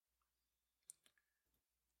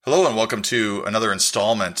Hello and welcome to another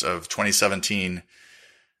installment of 2017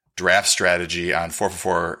 Draft Strategy on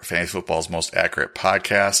 444 Fantasy Football's most accurate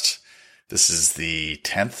podcast. This is the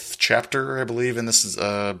 10th chapter, I believe, and this is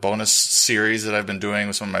a bonus series that I've been doing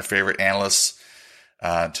with some of my favorite analysts.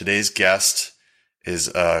 Today's guest is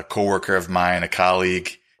a coworker of mine, a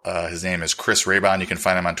colleague. His name is Chris Raybon. You can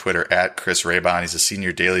find him on Twitter at Chris Raybon. He's a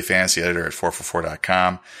senior daily fantasy editor at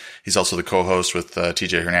 444.com. He's also the co-host with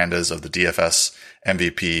TJ Hernandez of the DFS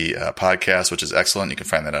MVP podcast, which is excellent. You can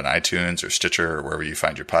find that on iTunes or Stitcher or wherever you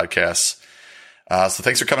find your podcasts. So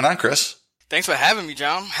thanks for coming on, Chris. Thanks for having me,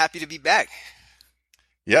 John. Happy to be back.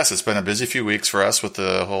 Yes, it's been a busy few weeks for us with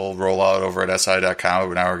the whole rollout over at SI.com,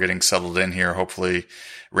 but now we're getting settled in here, hopefully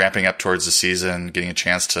ramping up towards the season, getting a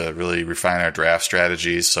chance to really refine our draft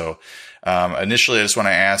strategies. So initially, I just want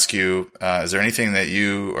to ask you, is there anything that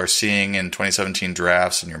you are seeing in 2017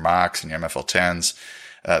 drafts and your mocks and your MFL 10s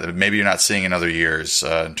that maybe you're not seeing in other years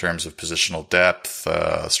in terms of positional depth,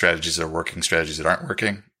 strategies that are working, strategies that aren't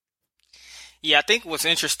working? Yeah, I think what's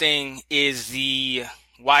interesting is the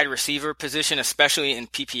wide receiver position, especially in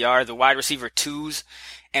PPR, the wide receiver 2s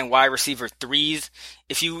and wide receiver 3s.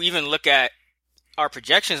 If you even look at our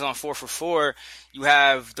projections on 444, you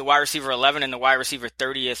have the wide receiver 11 and the wide receiver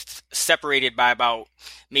 30th separated by about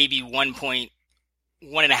maybe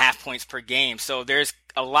 1.5 points per game. So there's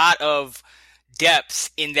a lot of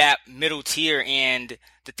depth in that middle tier. And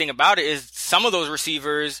the thing about it is some of those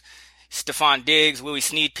receivers, Stephon Diggs, Willie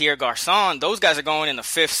Snead, Pierre Garçon, those guys are going in the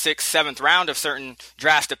 5th, 6th, 7th round of certain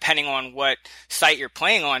drafts, depending on what site you're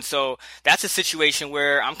playing on. So that's a situation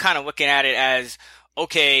where I'm kind of looking at it as,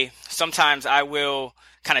 okay, sometimes I will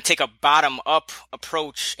kind of take a bottom-up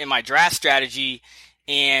approach in my draft strategy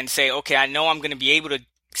and say, okay, I know I'm going to be able to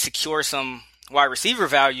secure some wide receiver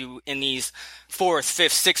value in these 4th,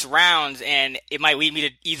 5th, 6th rounds, and it might lead me to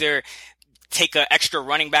either take an extra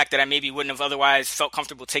running back that I maybe wouldn't have otherwise felt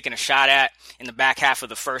comfortable taking a shot at in the back half of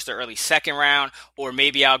the 1st or early 2nd round, or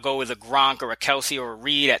maybe I'll go with a Gronk or a Kelsey or a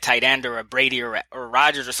Reed at tight end or a Brady or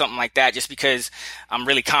Rodgers or something like that, just because I'm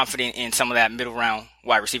really confident in some of that middle round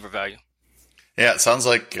wide receiver value. Yeah, it sounds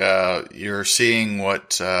like you're seeing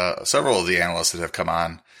what several of the analysts that have come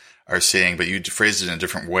on are seeing, but you phrased it in a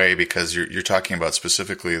different way because you're talking about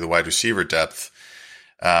specifically the wide receiver depth.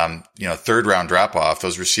 3rd round drop off,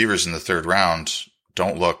 those receivers in the 3rd round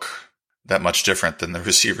don't look that much different than the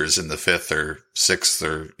receivers in the 5th or 6th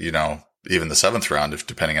or, even the 7th round, if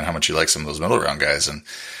depending on how much you like some of those middle round guys. And,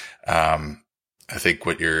 I think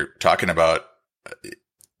what you're talking about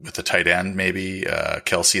with the tight end, maybe,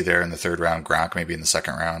 Kelsey there in the 3rd round, Gronk maybe in the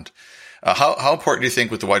 2nd round. How important do you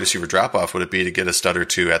think with the wide receiver drop off would it be to get a stud or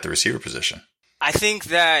two at the receiver position? I think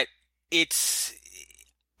that it's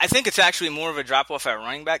actually more of a drop-off at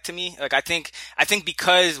running back to me. Like, I think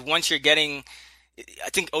because once you're getting,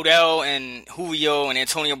 I think Odell and Julio and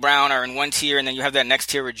Antonio Brown are in one tier, and then you have that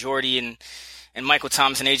next tier with Jordy and Michael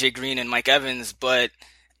Thomas and AJ Green and Mike Evans. But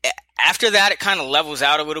after that, it kind of levels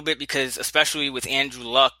out a little bit because, especially with Andrew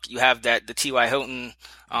Luck, you have the T.Y. Hilton,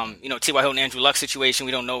 T.Y. Hilton, Andrew Luck situation.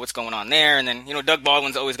 We don't know what's going on there. And then, Doug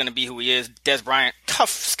Baldwin's always going to be who he is. Des Bryant, tough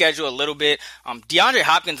schedule a little bit. DeAndre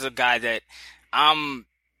Hopkins is a guy that I'm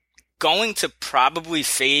going to probably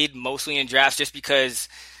fade mostly in drafts just because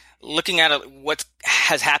looking at what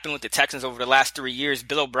has happened with the Texans over the last 3 years,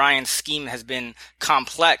 Bill O'Brien's scheme has been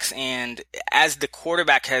complex. And as the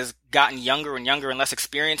quarterback has gotten younger and younger and less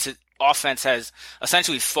experienced, the offense has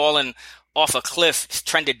essentially fallen off a cliff. It's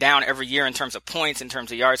trended down every year in terms of points, in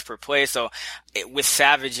terms of yards per play. So with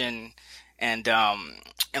Savage and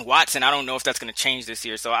Watson, I don't know if that's going to change this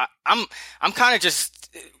year. So I'm kind of just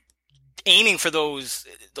aiming for those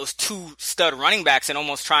 2 stud running backs and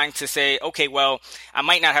almost trying to say, okay, well, I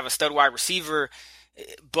might not have a stud wide receiver,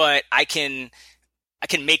 but I can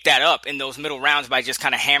make that up in those middle rounds by just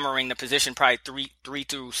kind of hammering the position probably 3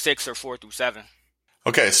 through 6 or 4 through 7.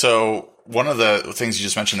 Okay, so one of the things you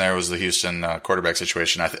just mentioned there was the Houston quarterback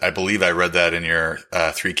situation. I believe I read that in your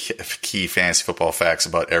 3 key fantasy football facts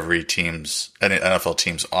about every NFL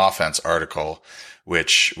team's offense article,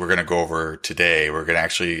 which we're going to go over today. We're going to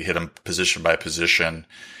actually hit them position by position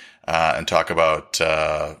and talk about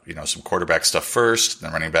some quarterback stuff first,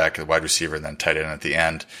 then running back, the wide receiver, and then tight end at the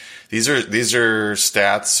end. These are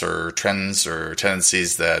stats or trends or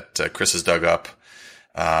tendencies that Chris has dug up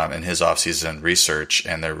in his offseason research,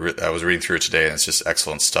 and I was reading through it today, and it's just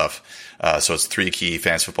excellent stuff. So it's 3 key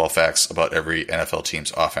fantasy football facts about every NFL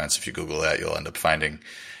team's offense. If you Google that, you'll end up finding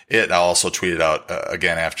it. I'll also tweet it out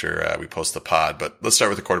again after we post the pod. But let's start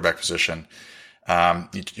with the quarterback position.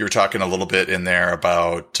 You were talking a little bit in there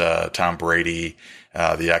about Tom Brady,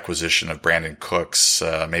 the acquisition of Brandon Cooks,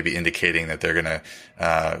 maybe indicating that they're going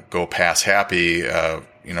to go pass happy,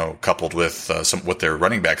 coupled with what their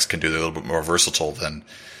running backs can do. They're a little bit more versatile than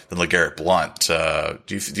LeGarrette Blount.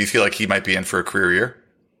 Do you feel like he might be in for a career year?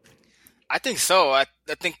 I think so. I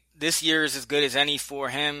think this year is as good as any for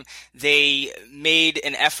him. They made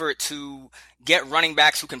an effort to get running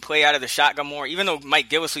backs who can play out of the shotgun more. Even though Mike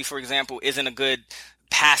Gillislee, for example, isn't a good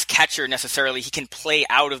pass catcher necessarily, he can play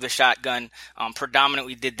out of the shotgun.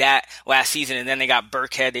 Predominantly did that last season, and then they got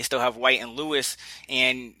Burkhead. They still have White and Lewis,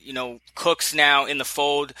 and Cooks now in the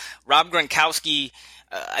fold. Rob Gronkowski,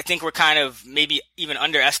 I think we're kind of maybe even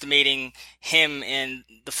underestimating him and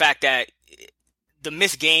the fact that the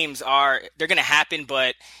missed games they're going to happen,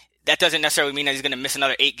 but that doesn't necessarily mean that he's going to miss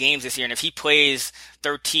another 8 games this year. And if he plays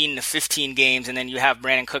 13 to 15 games and then you have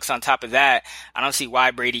Brandon Cooks on top of that, I don't see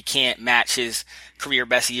why Brady can't match his career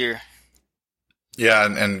best year. Yeah,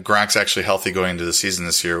 and Gronk's actually healthy going into the season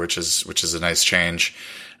this year, which is a nice change.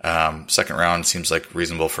 Second round seems like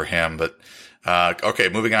reasonable for him. But okay,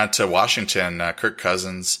 moving on to Washington, Kirk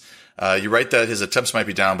Cousins. You write that his attempts might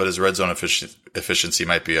be down, but his red zone efficiency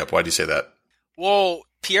might be up. Why do you say that? Well,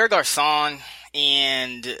 Pierre Garçon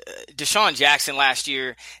and Deshaun Jackson last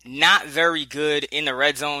year, not very good in the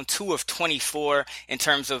red zone, 2 of 24 in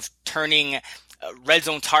terms of turning red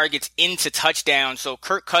zone targets into touchdowns. So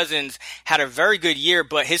Kirk Cousins had a very good year,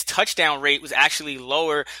 but his touchdown rate was actually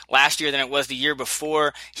lower last year than it was the year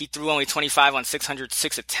before. He threw only 25 on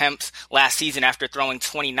 606 attempts last season after throwing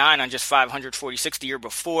 29 on just 546 the year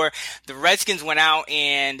before. The Redskins went out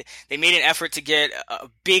and they made an effort to get a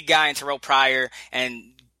big guy in Terrell Pryor, and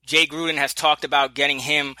Jay Gruden has talked about getting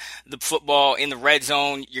him the football in the red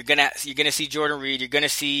zone. You're gonna see Jordan Reed. You're gonna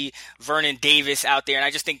see Vernon Davis out there. And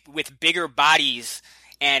I just think with bigger bodies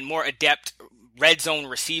and more adept red zone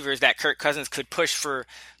receivers that Kirk Cousins could push for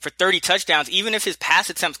 30 touchdowns, even if his pass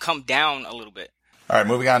attempts come down a little bit. All right,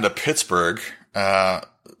 moving on to Pittsburgh. Ben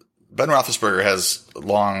Roethlisberger has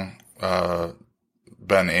long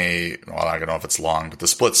been I don't know if it's long, but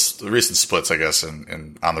the recent splits, I guess,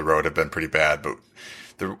 and on the road have been pretty bad. But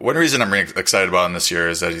the one reason I'm really excited about him this year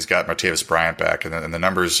is that he's got Martavis Bryant back, and the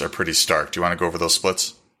numbers are pretty stark. Do you want to go over those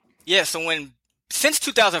splits? Yeah, so since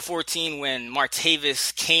 2014, when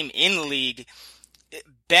Martavis came in the league,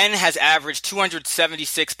 Ben has averaged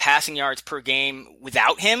 276 passing yards per game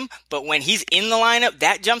without him, but when he's in the lineup,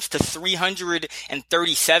 that jumps to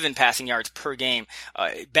 337 passing yards per game.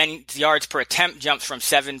 Ben's yards per attempt jumps from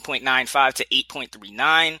 7.95 to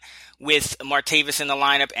 8.39 with Martavis in the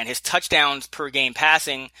lineup, and his touchdowns per game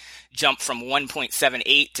passing jump from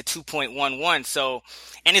 1.78 to 2.11. So,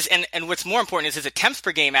 and what's more important is his attempts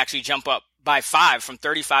per game actually jump up by 5 from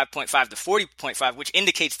 35.5 to 40.5, which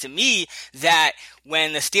indicates to me that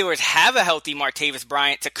when the Steelers have a healthy Martavis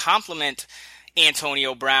Bryant to complement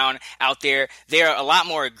Antonio Brown out there, they're a lot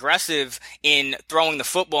more aggressive in throwing the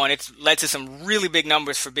football, and it's led to some really big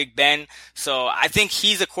numbers for Big Ben. So I think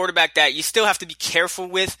he's a quarterback that you still have to be careful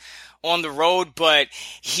with on the road, but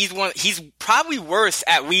he's probably worth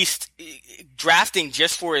at least drafting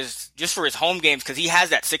just for his home games, because he has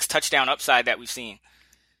that 6 touchdown upside that we've seen.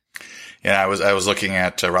 Yeah, I was looking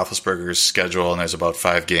at Roethlisberger's schedule, and there's about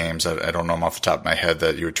 5 games. I don't know them off the top of my head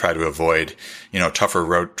that you would try to avoid, tougher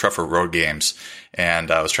road games. And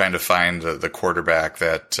I was trying to find the quarterback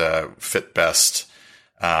that fit best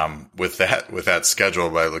with that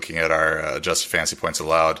schedule by looking at our adjusted fantasy points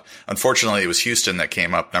allowed. Unfortunately, it was Houston that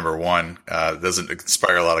came up number 1. Doesn't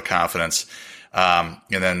inspire a lot of confidence. And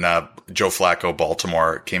then Joe Flacco,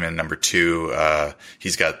 Baltimore, came in number 2.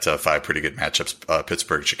 He's got 5 pretty good matchups: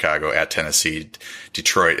 Pittsburgh, Chicago, at Tennessee,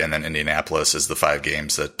 Detroit, and then Indianapolis is the 5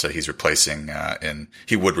 games that he's replacing.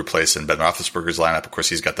 He would replace in Ben Roethlisberger's lineup. Of course,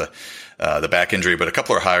 he's got the back injury, but a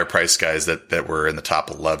couple of higher price guys that were in the top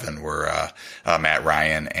 11 were Matt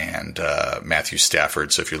Ryan and Matthew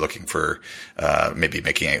Stafford. So if you're looking for maybe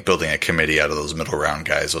building a committee out of those middle round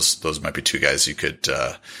guys, those might be 2 guys you could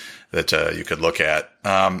look at.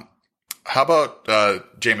 How about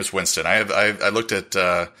Jameis Winston? I looked at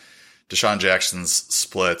Deshaun Jackson's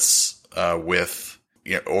splits with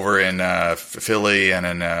over in Philly and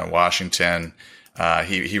in Washington.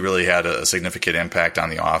 He really had a significant impact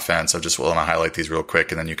on the offense. I just want to highlight these real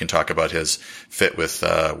quick, and then you can talk about his fit with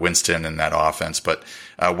Winston in that offense. But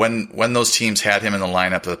when those teams had him in the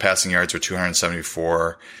lineup, the passing yards were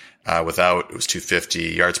 274. Without, it was 250.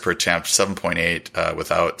 Yards per attempt, 7.8.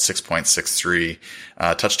 Without, 6.63.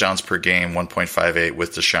 Touchdowns per game, 1.58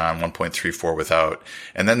 with Deshaun, 1.34 without.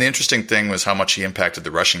 And then the interesting thing was how much he impacted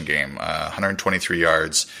the rushing game. 123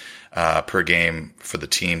 yards per game for the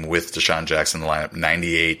team with Deshaun Jackson in the lineup,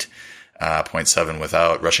 98.7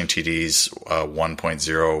 without. Rushing TDs,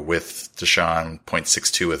 1.0 with Deshaun,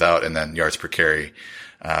 0.62 without, and then yards per carry,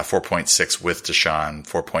 4.6 with Deshaun,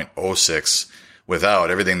 4.06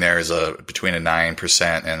 without. Everything there is between a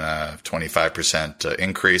 9% and a 25%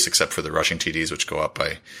 increase, except for the rushing TDs, which go up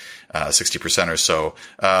by 60% or so.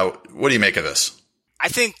 What do you make of this? I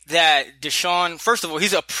think that Deshaun, first of all,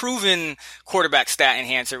 he's a proven quarterback stat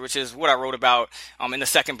enhancer, which is what I wrote about in the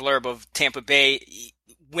second blurb of Tampa Bay.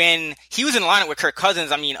 When he was in the lineup with Kirk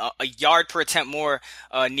Cousins, I mean, a yard per attempt more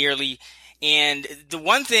nearly. And the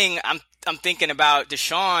one thing I'm thinking about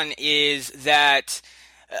Deshaun is that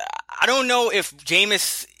I don't know if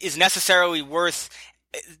Jameis is necessarily worth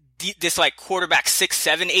this like quarterback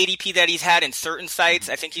 6-7 ADP that he's had in certain sites.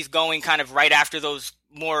 I think he's going kind of right after those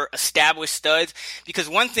more established studs, because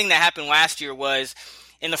one thing that happened last year was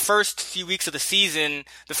in the first few weeks of the season,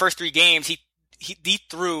 the first 3 games, he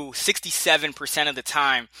threw 67% of the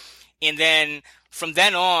time. And then from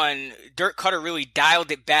then on, Dirk Cutter really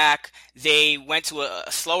dialed it back. They went to a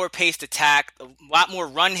slower paced attack, a lot more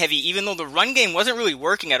run heavy, even though the run game wasn't really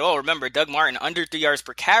working at all. Remember, Doug Martin under 3 yards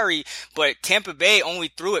per carry, but Tampa Bay only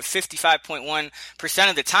threw it 55.1%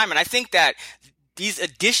 of the time. And I think that these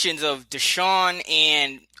additions of Deshaun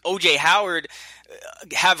and O.J. Howard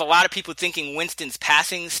have a lot of people thinking Winston's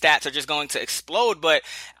passing stats are just going to explode, but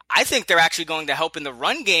I think they're actually going to help in the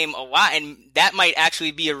run game a lot, and that might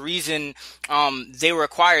actually be a reason they were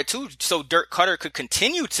acquired too, so Dirk Cutter could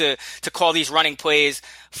continue to call these running plays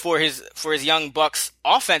for his young Bucks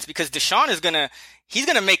offense, because Deshaun he's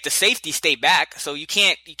gonna make the safety stay back, so you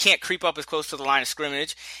can't creep up as close to the line of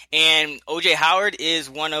scrimmage, and O.J. Howard is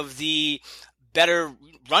one of the better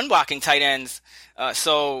run blocking tight ends.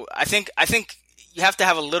 So I think you have to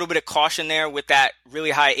have a little bit of caution there with that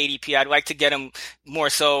really high ADP. I'd like to get him more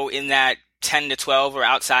so in that 10 to 12 or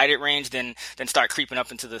outside it range than start creeping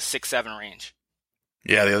up into the 6-7 range.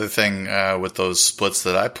 Yeah, the other thing with those splits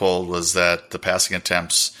that I pulled was that the passing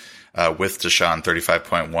attempts with Deshaun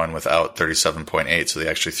 35.1, without 37.8. So they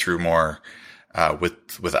actually threw more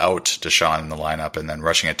without Deshaun in the lineup, and then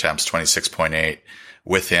rushing attempts 26.8.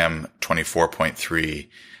 With him,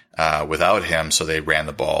 24.3 without him. So they ran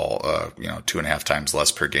the ball, 2.5 times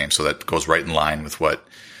less per game. So that goes right in line with what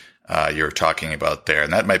you're talking about there.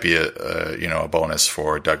 And that might be a bonus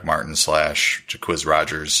for Doug Martin / Jaquiz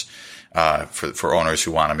Rogers, for owners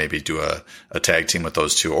who want to maybe do a tag team with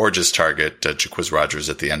those two, or just target Jaquiz Rogers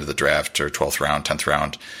at the end of the draft, or 12th round, 10th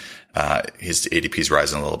round. His ADP is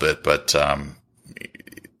rising a little bit, but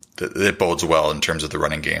it bodes well in terms of the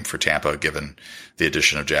running game for Tampa, given the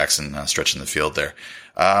addition of Jackson stretching the field there.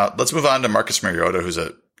 Let's move on to Marcus Mariota,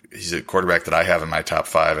 he's a quarterback that I have in my top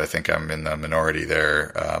 5. I think I'm in the minority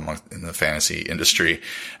there in the fantasy industry.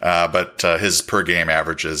 But his per game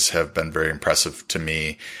averages have been very impressive to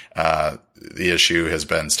me. The issue has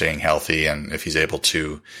been staying healthy, and if he's able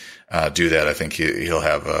to do that, I think he'll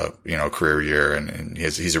have a career year, and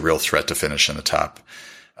he's a real threat to finish in the top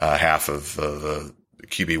half of the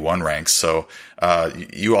QB1 ranks. So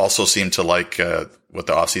you also seem to like what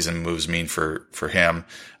the offseason moves mean for him.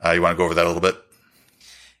 You want to go over that a little bit?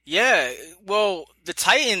 Yeah, well, the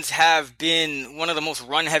Titans have been one of the most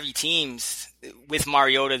run-heavy teams with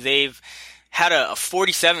Mariota. They've had a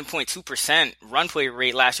 47.2% run play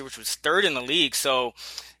rate last year, which was 3rd in the league. So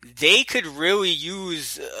they could really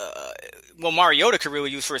use, Mariota could really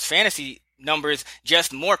use for his fantasy numbers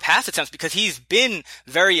just more pass attempts, because he's been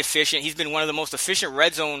very efficient. He's been one of the most efficient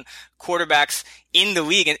red zone quarterbacks in the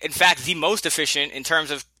league. In fact, the most efficient in terms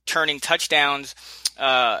of turning touchdowns,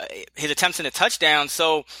 his attempts into touchdowns.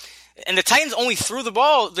 So, and the Titans only threw the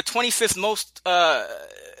ball the 25th most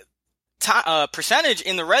percentage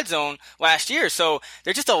in the red zone last year. So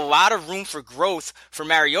there's just a lot of room for growth for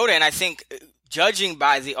Mariota. And I think, judging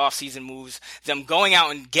by the offseason moves, them going out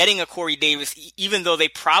and getting a Corey Davis, even though they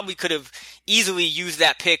probably could have easily used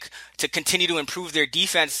that pick to continue to improve their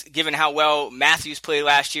defense, given how well Matthews played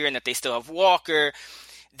last year and that they still have Walker,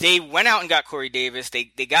 they went out and got Corey Davis. They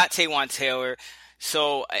got Taywan Taylor.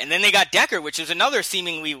 So, and then they got Decker, which is another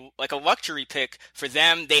seemingly like a luxury pick for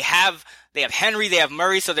them. They have Henry, they have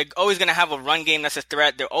Murray, so they're always going to have a run game that's a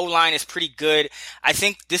threat. Their O-line is pretty good. I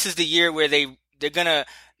think this is the year where they're going to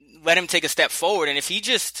let him take a step forward. And if he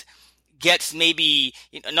just gets maybe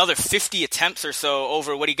another 50 attempts or so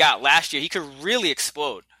over what he got last year, he could really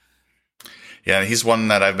explode. Yeah, he's one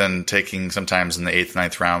that I've been taking sometimes in the 8th,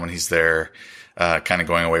 9th round when he's there, kind of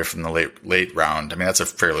going away from the late round. I mean, that's a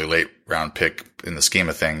fairly late round pick in the scheme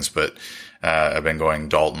of things, but I've been going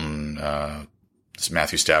Dalton,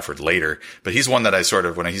 Matthew Stafford later, but he's one that I sort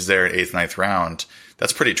of, when he's there in 8th, 9th round,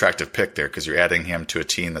 that's a pretty attractive pick there because you're adding him to a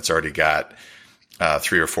team that's already got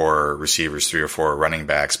 3 or 4 receivers, 3 or 4 running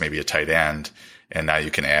backs, maybe a tight end. And now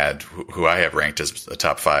you can add who I have ranked as a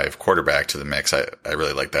top 5 quarterback to the mix. I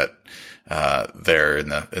really like that, there in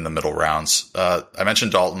the middle rounds. I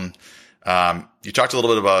mentioned Dalton. You talked a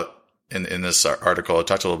little bit about, in this article, I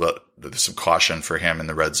talked a little bit, there's some caution for him in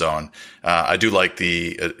the red zone. I do like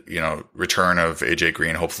the, return of AJ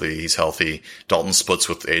Green. Hopefully he's healthy. Dalton splits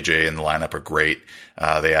with AJ in the lineup are great.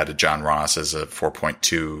 They added John Ross as a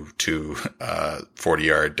 4.2 to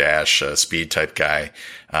 40-yard dash speed type guy,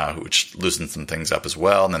 which loosened some things up as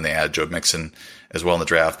well. And then they added Joe Mixon as well in the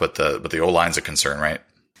draft. But the O-line's a concern, right?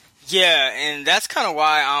 Yeah, and that's kind of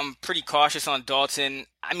why I'm pretty cautious on Dalton.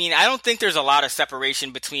 I mean, I don't think there's a lot of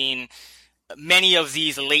separation between many of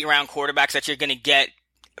these late round quarterbacks that you're going to get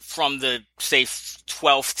from the, say,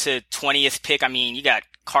 12th to 20th pick. I mean, you got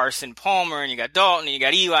Carson Palmer and you got Dalton and you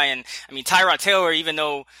got Eli and, I mean, Tyrod Taylor, even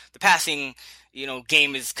though the passing,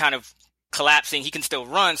 game is kind of collapsing, he can still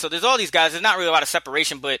run. So there's all these guys. There's not really a lot of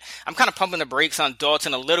separation, but I'm kind of pumping the brakes on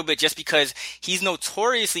Dalton a little bit just because he's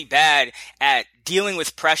notoriously bad at dealing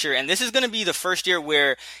with pressure. And this is going to be the first year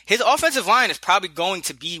where his offensive line is probably going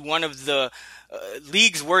to be one of the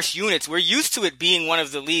league's worst units. We're used to it being one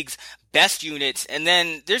of the league's best units. And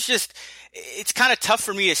then it's kind of tough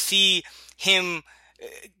for me to see him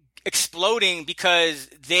exploding because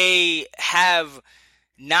they have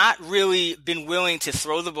not really been willing to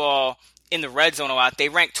throw the ball in the red zone a lot. They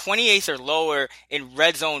rank 28th or lower in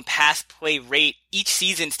red zone pass play rate each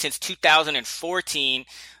season since 2014.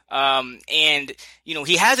 And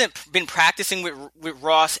he hasn't been practicing with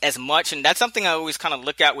Ross as much. And that's something I always kind of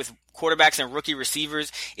look at with quarterbacks and rookie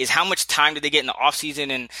receivers is how much time do they get in the offseason.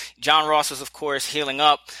 And John Ross was, of course, healing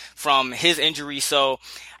up from his injury. So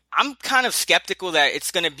I'm kind of skeptical that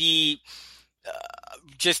it's going to be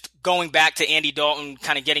just going back to Andy Dalton,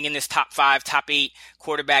 kind of getting in this top 5, top 8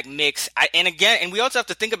 quarterback mix. And we also have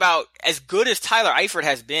to think about, as good as Tyler Eifert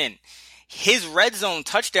has been, his red zone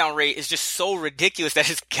touchdown rate is just so ridiculous that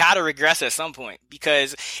it's got to regress at some point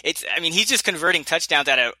because he's just converting touchdowns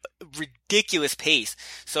at a ridiculous pace.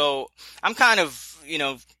 So I'm kind of,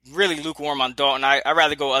 really lukewarm on Dalton. I'd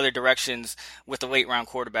rather go other directions with the late round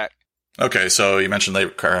quarterback. Okay, so you mentioned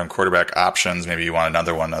late round quarterback options. Maybe you want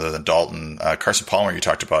another one other than Dalton. Carson Palmer, you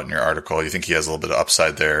talked about in your article. You think he has a little bit of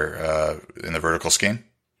upside there in the vertical scheme?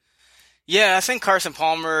 Yeah, I think Carson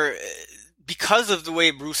Palmer, because of the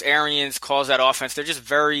way Bruce Arians calls that offense, they're just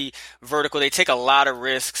very vertical. They take a lot of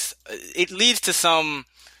risks. It leads to some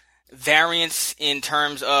variance in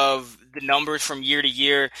terms of the numbers from year to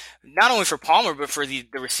year, not only for Palmer, but for the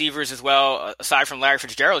receivers as well, aside from Larry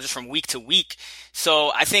Fitzgerald, just from week to week.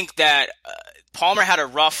 So I think that Palmer had a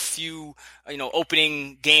rough few,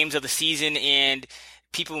 opening games of the season, and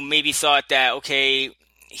people maybe thought that, okay,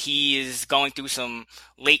 he is going through some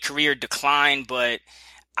late career decline, but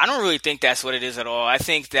I don't really think that's what it is at all. I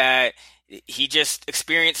think that he just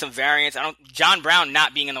experienced some variance. John Brown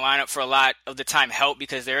not being in the lineup for a lot of the time helped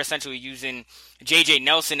because they're essentially using J.J.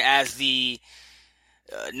 Nelson as the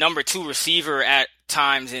number 2 receiver at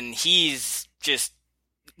times, and he's just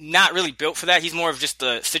not really built for that. He's more of just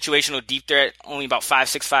a situational deep threat, only about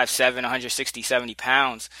 5'6", 5'7", 160, 70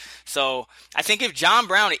 pounds. So I think if John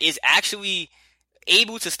Brown is actually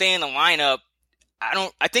able to stay in the lineup,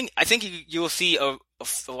 I think you'll see a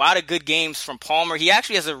lot of good games from Palmer. He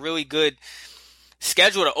actually has a really good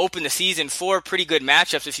schedule to open the season, 4 pretty good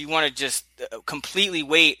matchups. If you want to just completely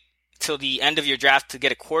wait till the end of your draft to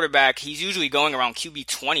get a quarterback, he's usually going around QB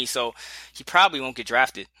 20, so he probably won't get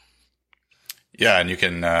drafted. Yeah, and you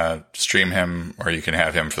can stream him, or you can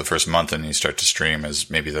have him for the first month, and you start to stream as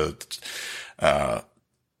maybe the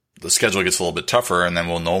schedule gets a little bit tougher, and then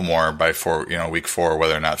we'll know more by week 4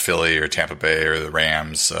 whether or not Philly or Tampa Bay or the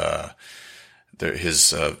Rams,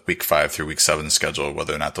 his week 5 through week 7 schedule,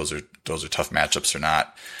 whether or not those are tough matchups or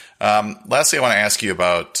not. Lastly, I want to ask you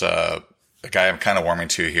about a guy I'm kind of warming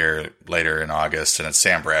to here later in August, and it's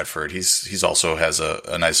Sam Bradford. He's also has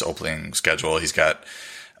a nice opening schedule. He's got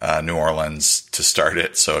New Orleans to start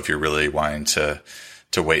it. So if you're really wanting to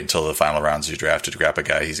wait until the final rounds of your draft to grab a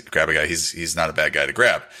guy, he's not a bad guy to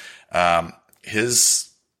grab. His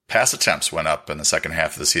pass attempts went up in the second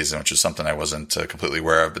half of the season, which is something I wasn't completely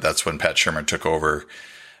aware of, but that's when Pat Shermer took over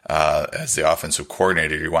as the offensive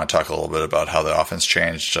coordinator. You want to talk a little bit about how the offense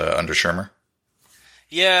changed under Shermer?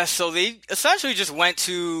 Yeah, so they essentially just went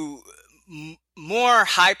to more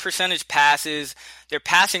high percentage passes. Their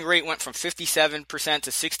passing rate went from 57% to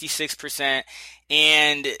 66%.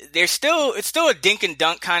 And it's still a dink and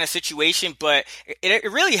dunk kind of situation, but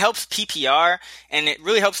it really helps PPR and it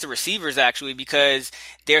really helps the receivers actually, because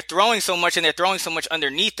they're throwing so much and they're throwing so much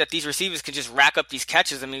underneath that these receivers can just rack up these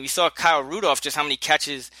catches. I mean, we saw Kyle Rudolph, just how many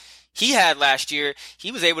catches he had last year.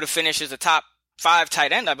 He was able to finish as a top 5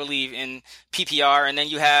 tight end, I believe, in PPR. And then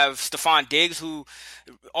you have Stephon Diggs, who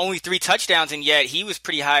only 3 touchdowns, and yet he was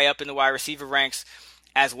pretty high up in the wide receiver ranks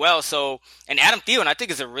as well. So, and Adam Thielen, I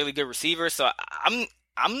think, is a really good receiver. So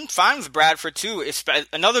I'm fine with Bradford too. It's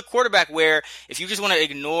another quarterback where if you just want to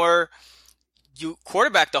ignore you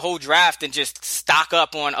quarterback the whole draft and just stock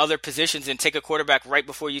up on other positions and take a quarterback right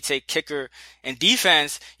before you take kicker and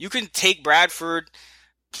defense, you can take Bradford,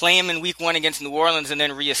 play him in week 1 against New Orleans, and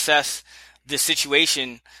then reassess the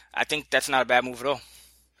situation. I think that's not a bad move at all.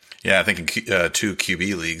 Yeah, I think in 2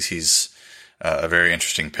 QB leagues, he's a very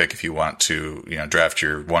interesting pick if you want to, draft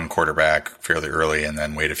your one quarterback fairly early and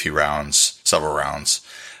then wait a few rounds, several rounds,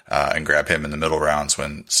 and grab him in the middle rounds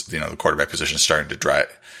when, the quarterback position is starting to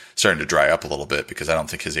dry up a little bit, because I don't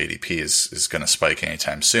think his ADP is going to spike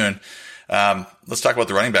anytime soon. Let's talk about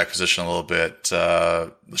the running back position a little bit.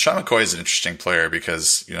 LeSean McCoy is an interesting player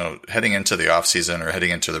because, heading into the offseason or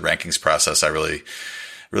heading into the rankings process, I really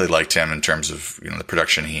liked him in terms of, the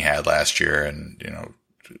production he had last year and,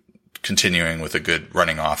 continuing with a good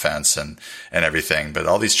running offense and everything. But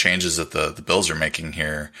all these changes that the Bills are making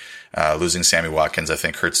here, losing Sammy Watkins, I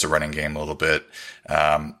think hurts the running game a little bit.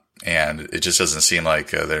 And it just doesn't seem like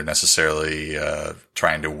they're necessarily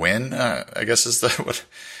trying to win, I guess is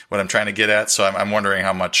what I'm trying to get at. So I'm wondering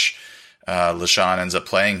how much LeSean ends up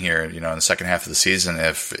playing here, in the second half of the season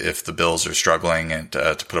if the Bills are struggling and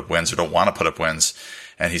to put up wins or don't want to put up wins,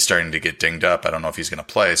 and he's starting to get dinged up. I don't know if he's going to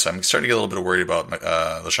play. So I'm starting to get a little bit worried about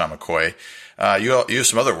LeSean McCoy. You have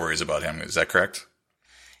some other worries about him. Is that correct?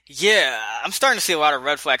 Yeah, I'm starting to see a lot of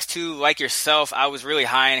red flags too. Like yourself, I was really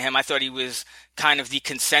high on him. I thought he was kind of the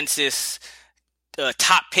consensus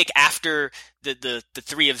top pick after the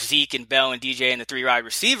 3 of Zeke and Bell and DJ and the 3 wide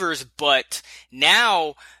receivers. But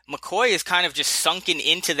now McCoy is kind of just sunken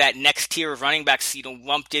into that next tier of running backs,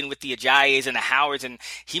 lumped in with the Ajayes and the Howards, and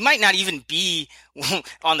he might not even be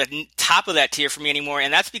on the top of that tier for me anymore.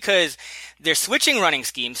 And that's because they're switching running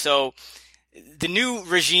schemes. So the new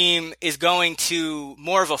regime is going to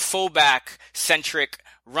more of a fullback centric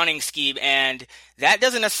running scheme, and that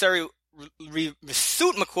doesn't necessarily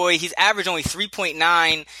suit McCoy. He's averaged only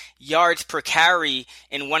 3.9 yards per carry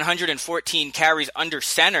in 114 carries under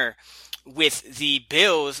center with the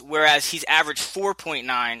Bills, whereas he's averaged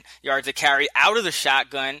 4.9 yards a carry out of the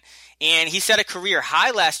shotgun. And he set a career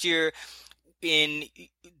high last year in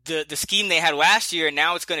the scheme they had last year, and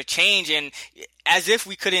now it's going to change. And as if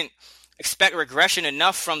we couldn't expect regression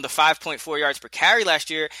enough from the 5.4 yards per carry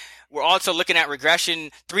last year, we're also looking at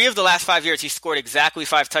regression. 3 of the last 5 years, he's scored exactly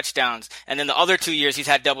 5 touchdowns. And then the other 2 years, he's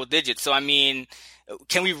had double digits. So, I mean,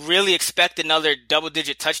 can we really expect another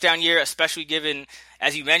double-digit touchdown year, especially given,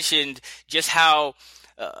 as you mentioned, just how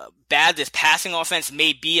bad this passing offense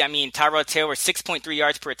may be? I mean, Tyrod Taylor, 6.3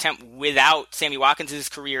 yards per attempt without Sammy Watkins' his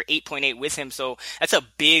career, 8.8 with him. So that's a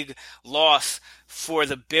big loss for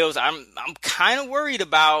the Bills. I'm kind of worried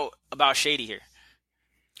about Shady here.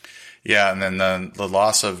 Yeah, and then the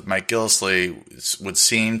loss of Mike Gillislee would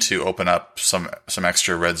seem to open up some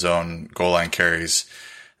extra red zone goal line carries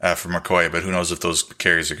for McCoy, but who knows if those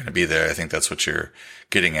carries are going to be there. I think that's what you're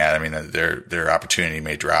getting at. I mean, their opportunity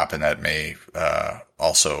may drop, and that may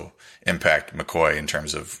also impact McCoy in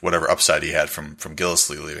terms of whatever upside he had from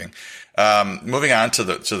Gillislee leaving. Moving on to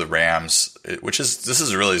the Rams, this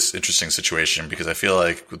is a really interesting situation because I feel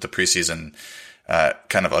like with the preseason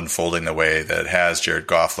kind of unfolding the way that it has, Jared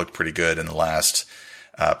Goff looked pretty good in the last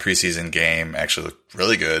preseason game, actually looked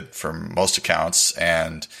really good for most accounts.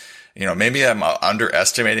 And, maybe I'm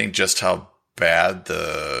underestimating just how bad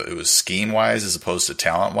it was scheme wise as opposed to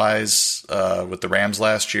talent wise with the Rams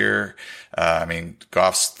last year. I mean,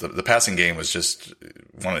 Goff's the passing game was just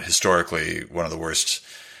historically one of the worst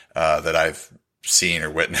that I've seen or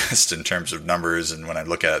witnessed in terms of numbers and when I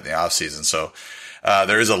look at it in the offseason. So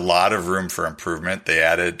there is a lot of room for improvement. They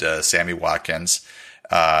added Sammy Watkins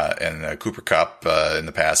and Cooper Kupp in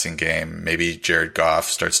the passing game. Maybe Jared Goff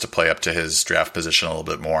starts to play up to his draft position a little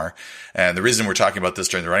bit more. And the reason we're talking about this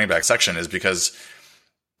during the running back section is because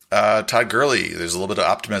Todd Gurley, there's a little bit of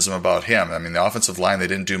optimism about him. I mean, the offensive line, they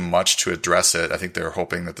didn't do much to address it. I think they're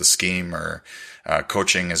hoping that the scheme or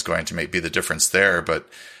coaching is going to be the difference there. But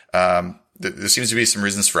there seems to be some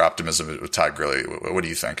reasons for optimism with Todd Gurley. What do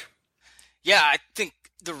you think? Yeah, I think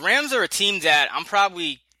the Rams are a team that I'm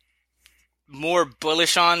probably more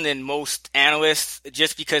bullish on than most analysts,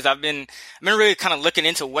 just because I've been really kind of looking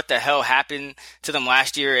into what the hell happened to them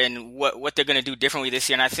last year and what they're going to do differently this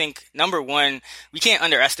year. And I think, number one, we can't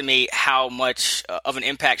underestimate how much of an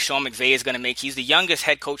impact Sean McVay is going to make. He's the youngest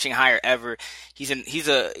head coaching hire ever. He's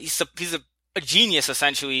a genius,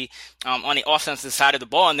 essentially, on the offensive side of the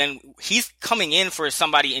ball. And then he's coming in for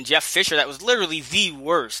somebody in Jeff Fisher that was literally the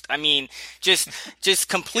worst. I mean, just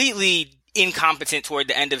completely incompetent toward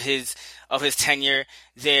the end of his tenure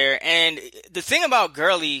there. And the thing about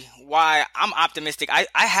Gurley, why I'm optimistic, I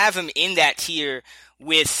have him in that tier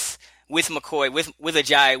with McCoy, with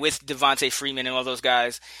Ajayi, with Devontae Freeman and all those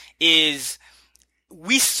guys, is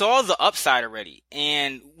we saw the upside already,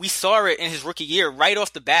 and we saw it in his rookie year right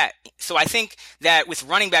off the bat. So I think that with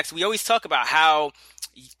running backs, we always talk about how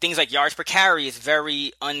things like yards per carry is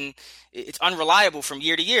it's unreliable from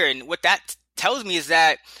year to year. And what that tells me is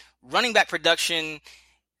that running back production,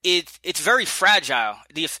 it's very fragile.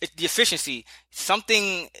 The efficiency,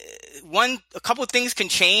 a couple of things can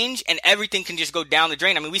change and everything can just go down the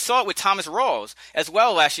drain. I mean, we saw it with Thomas Rawls as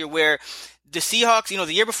well last year, where the Seahawks,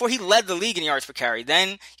 the year before, he led the league in yards per carry.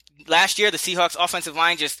 Then last year, the Seahawks offensive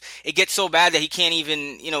line it gets so bad that he can't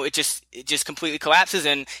even, it just completely collapses,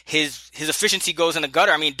 and his efficiency goes in the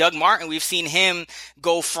gutter. I mean, Doug Martin, we've seen him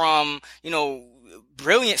go from,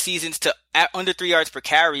 brilliant seasons to under 3 yards per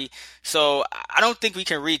carry. So I don't think we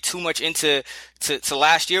can read too much into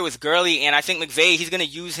last year with Gurley. And I think McVay, he's going to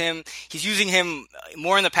use him. He's using him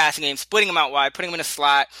more in the passing game, splitting him out wide, putting him in a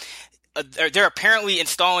slot. They're apparently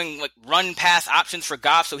installing like run pass options for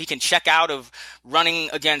Goff so he can check out of running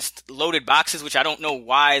against loaded boxes, which I don't know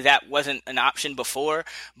why that wasn't an option before,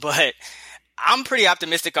 but I'm pretty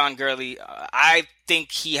optimistic on Gurley. I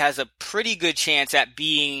think he has a pretty good chance at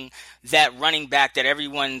being that running back that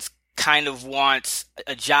everyone's kind of wants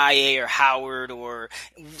Ajayi or Howard or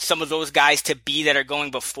some of those guys to be that are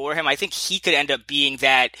going before him. I think he could end up being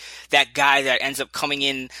that guy that ends up coming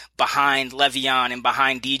in behind Le'Veon and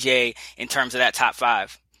behind DJ in terms of that top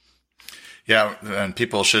 5. Yeah, and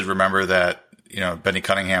people should remember that, Benny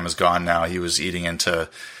Cunningham is gone now. He was eating into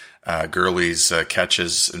Gurley's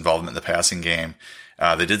catches, involvement in the passing game.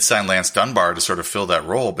 They did sign Lance Dunbar to sort of fill that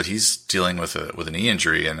role, but he's dealing with a knee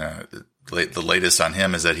injury, and the latest on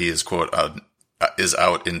him is that he is, quote, is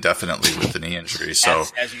out indefinitely with the knee injury. So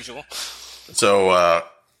as usual. So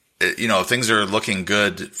things are looking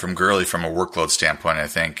good from Gurley from a workload standpoint. I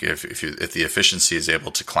think if the efficiency is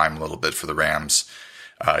able to climb a little bit for the Rams,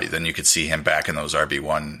 then you could see him back in those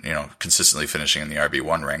RB1, consistently finishing in the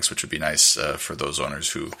RB1 ranks, which would be nice for those owners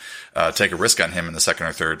who take a risk on him in the second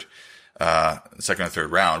or third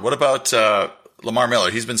round. What about Lamar Miller?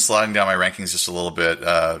 He's been sliding down my rankings just a little bit.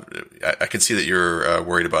 I can see that you're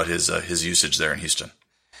worried about his usage there in Houston.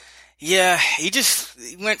 Yeah, he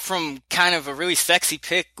went from kind of a really sexy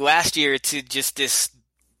pick last year to just this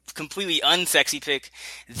completely unsexy pick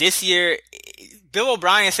this year. Bill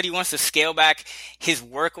O'Brien said he wants to scale back his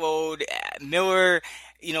workload. Miller,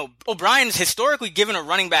 O'Brien's historically given a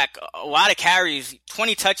running back a lot of carries,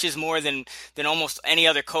 20 touches more than almost any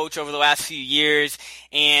other coach over the last few years.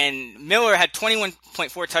 And Miller had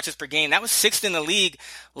 21.4 touches per game. That was 6th in the league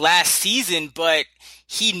last season, but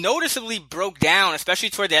he noticeably broke down, especially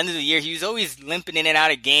toward the end of the year. He was always limping in and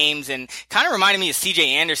out of games, and kind of reminded me of CJ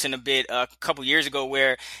Anderson a bit a couple years ago,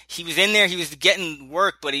 where he was in there, he was getting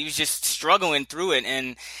work, but he was just struggling through it.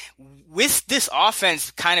 And with this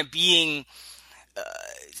offense kind of being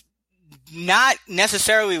not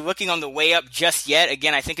necessarily looking on the way up just yet,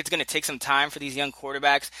 again, I think it's going to take some time for these young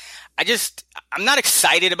quarterbacks. I'm not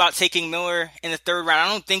excited about taking Miller in the 3rd round. I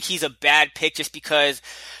don't think he's a bad pick, just because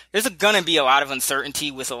there's going to be a lot of uncertainty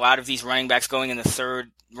with a lot of these running backs going in the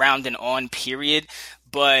 3rd round and on, period.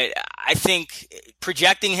 But I think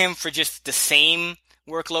projecting him for just the same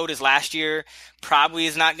workload as last year probably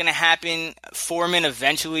is not going to happen. Foreman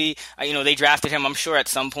eventually, they drafted him. I'm sure at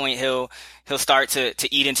some point he'll start to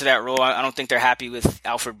eat into that role. I don't think they're happy with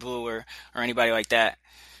Alfred Blue or anybody like that.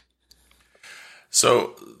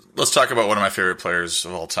 So let's talk about one of my favorite players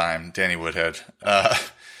of all time, Danny Woodhead.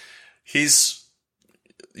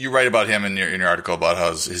 You write about him in your article about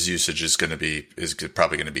how his usage is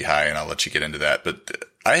probably going to be high, and I'll let you get into that. But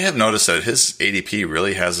I have noticed that his ADP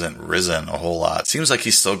really hasn't risen a whole lot. Seems like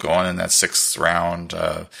he's still going in that 6th round.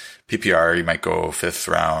 PPR, he might go 5th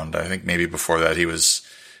round. I think maybe before that he was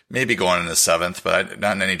maybe going in the 7th, but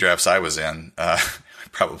not in any drafts I was in. I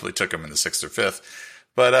probably took him in the 6th or 5th.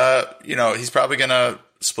 But, he's probably going to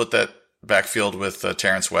split that backfield with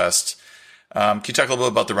Terrence West. Can you talk a little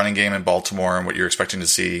bit about the running game in Baltimore and what you're expecting to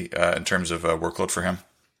see in terms of workload for him?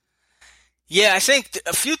 Yeah, I think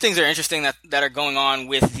a few things are interesting that are going on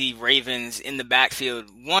with the Ravens in the backfield.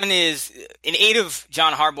 One is in 8 of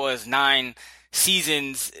John Harbaugh's 9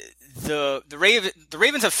 seasons, the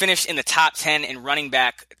Ravens have finished in the top 10 in running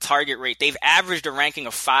back target rate. They've averaged a ranking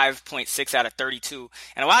of 5.6 out of 32.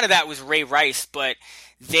 And a lot of that was Ray Rice, but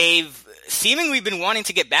they've seemingly been wanting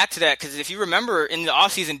to get back to that because if you remember in the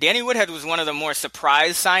offseason, Danny Woodhead was one of the more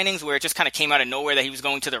surprise signings where it just kind of came out of nowhere that he was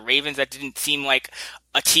going to the Ravens. That didn't seem like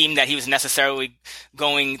a team that he was necessarily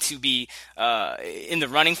going to be in the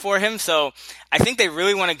running for him. So I think they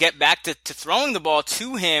really want to get back to throwing the ball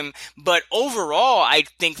to him. But overall, I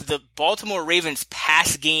think the Baltimore Ravens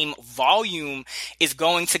pass game volume is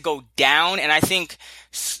going to go down. And I think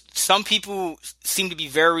some people seem to be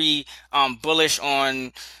very bullish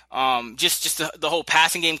on just the whole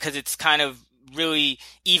passing game because it's kind of really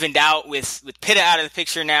evened out with Pitta out of the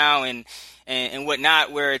picture now and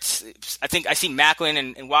whatnot, where I think I see Macklin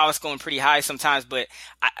and Wallace going pretty high sometimes, but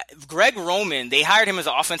Greg Roman, they hired him as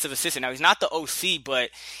an offensive assistant. Now, he's not the OC, but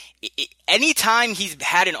anytime he's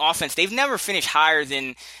had an offense, they've never finished higher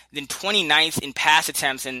than 29th in pass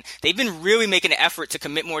attempts, and they've been really making an effort to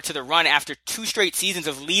commit more to the run after 2 straight seasons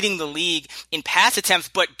of leading the league in pass attempts,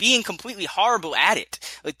 but being completely horrible at it.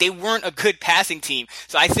 Like, they weren't a good passing team.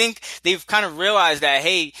 So I think they've kind of realized that,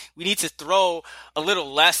 hey, we need to throw a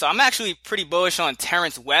little less. So I'm actually pretty bullish on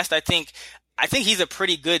Terrence West. I think he's a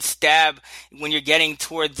pretty good stab when you're getting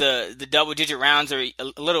toward the double-digit rounds or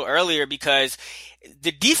a little earlier because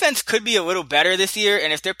the defense could be a little better this year,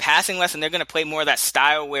 and if they're passing less and they're going to play more of that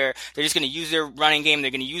style where they're just going to use their running game,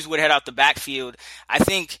 they're going to use Woodhead out the backfield, I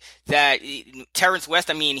think that Terrence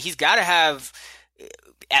West, I mean, he's got to have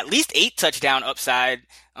at least 8 touchdown upside,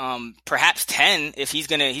 perhaps 10 if he's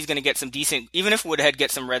gonna get some decent, even if Woodhead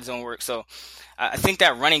gets some red zone work. So I think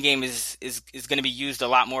that running game is going to be used a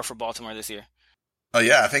lot more for Baltimore this year. Oh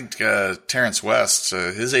yeah, I think Terrence West,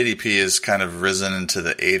 his ADP has kind of risen into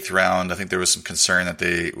the 8th round. I think there was some concern that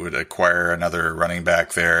they would acquire another running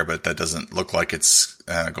back there, but that doesn't look like it's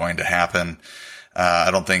going to happen. I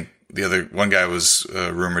don't think the other one guy was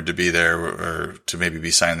rumored to be there or to maybe be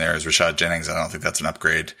signed there is Rashad Jennings. I don't think that's an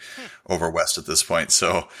upgrade over West at this point.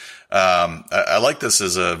 So I like this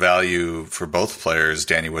as a value for both players,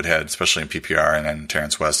 Danny Woodhead, especially in PPR, and then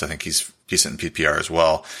Terrence West. I think he's decent in PPR as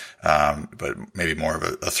well, but maybe more of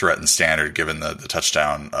a threat in standard given the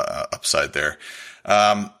touchdown upside there.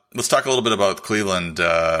 Let's talk a little bit about Cleveland.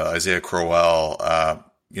 Isaiah Crowell,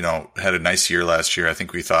 had a nice year last year. I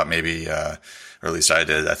think we thought maybe, or at least I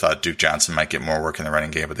did, I thought Duke Johnson might get more work in the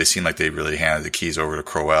running game, but they seemed like they really handed the keys over to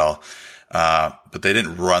Crowell. But they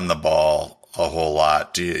didn't run the ball a whole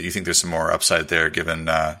lot. Do you think there's some more upside there given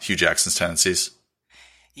Hugh Jackson's tendencies?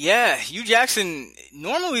 Yeah, Hugh Jackson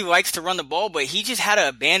normally likes to run the ball, but he just had to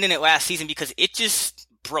abandon it last season because it just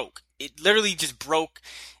broke. It literally just broke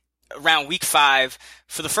around week 5.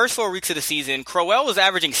 For the first 4 weeks of the season, Crowell was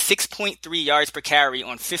averaging 6.3 yards per carry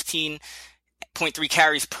on 15.3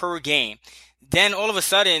 carries per game. Then all of a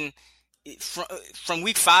sudden, from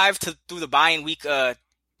week 5 through the bye in week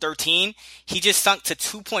 13, he just sunk to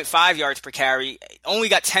 2.5 yards per carry, only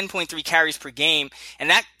got 10.3 carries per game, and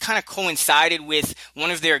that kind of coincided with one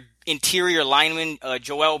of their interior linemen,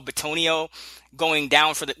 Joel Bitonio, going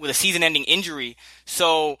down with a season-ending injury.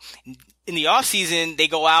 So in the offseason, they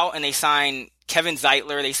go out and they sign Kevin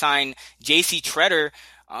Zeitler, they sign J.C. Treader,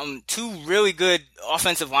 2 really good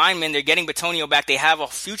offensive linemen. They're getting Bitonio back. They have a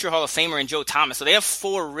future Hall of Famer in Joe Thomas. So they have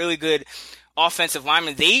 4 really good offensive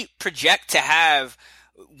linemen. They project to have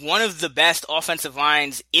one of the best offensive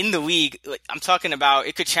lines in the league. Like, I'm talking about,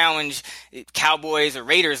 it could challenge Cowboys or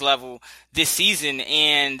Raiders level this season.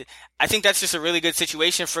 And I think that's just a really good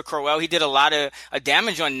situation for Crowell. He did a lot of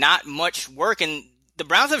damage on not much work. And the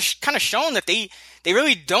Browns have kind of shown that they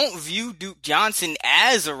really don't view Duke Johnson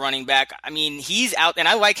as a running back. I mean, he's out, and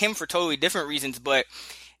I like him for totally different reasons, but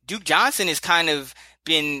Duke Johnson has kind of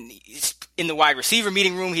been in the wide receiver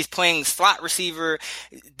meeting room. He's playing slot receiver.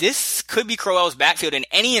 This could be Crowell's backfield, and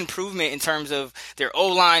any improvement in terms of their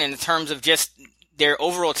O-line and in terms of just their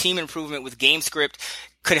overall team improvement with game script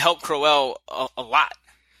could help Crowell a lot.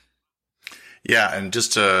 Yeah, and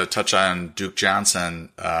just to touch on Duke Johnson,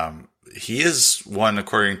 he is one,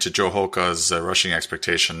 according to Joe Hoka's rushing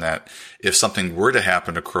expectation, that if something were to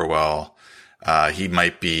happen to Crowell, he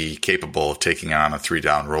might be capable of taking on a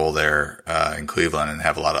 3-down role there in Cleveland and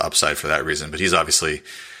have a lot of upside for that reason. But he's obviously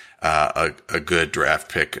a good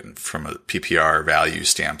draft pick from a PPR value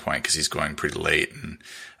standpoint because he's going pretty late,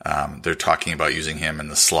 and they're talking about using him in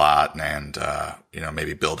the slot and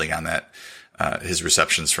maybe building on that his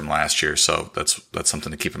receptions from last year. So that's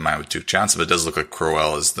something to keep in mind with Duke Johnson. But it does look like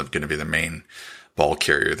Crowell is going to be the main ball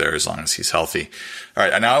carrier there as long as he's healthy. All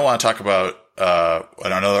right. And now I want to talk about,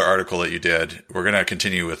 another article that you did. We're going to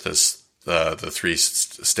continue with this, the three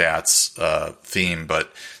stats, theme,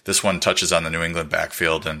 but this one touches on the New England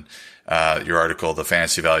backfield and, your article, The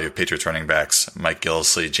Fantasy Value of Patriots Running Backs, Mike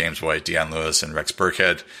Gillislee, James White, Deion Lewis, and Rex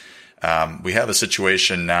Burkhead. We have a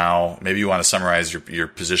situation now. Maybe you want to summarize your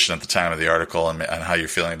position at the time of the article and how you're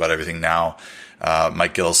feeling about everything now.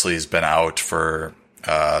 Mike Gillislee has been out for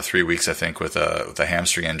 3 weeks, I think, with a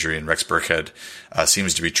hamstring injury, and Rex Burkhead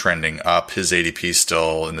seems to be trending up. His ADP is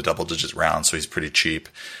still in the double-digit round, so he's pretty cheap.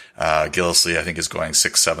 Gillislee, I think, is going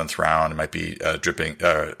 6th, 7th round. It might be dropping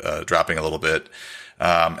a little bit.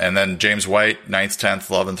 And then James White, 9th, 10th,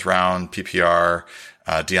 11th round, PPR.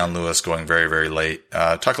 Deion Lewis going very, very late.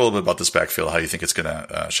 Talk a little bit about this backfield, how you think it's going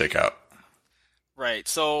to shake out. Right.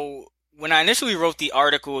 So when I initially wrote the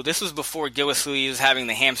article, this was before Gillislee was having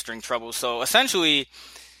the hamstring trouble. So essentially,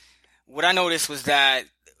 what I noticed was that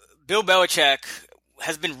Bill Belichick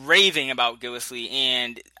has been raving about Gillislee,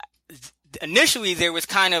 and initially there was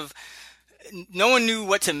kind of no one knew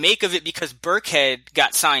what to make of it because Burkhead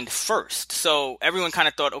got signed first. So everyone kind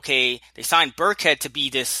of thought, okay, they signed Burkhead to be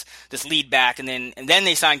this lead back, and then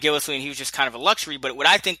they signed Gillislee, and he was just kind of a luxury. But what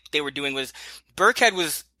I think they were doing was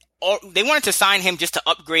they wanted to sign him just to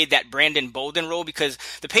upgrade that Brandon Bolden role, because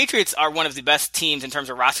the Patriots are one of the best teams in terms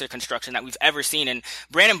of roster construction that we've ever seen. And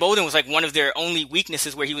Brandon Bolden was like one of their only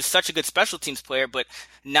weaknesses, where he was such a good special teams player, but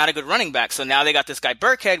not a good running back. So now they got this guy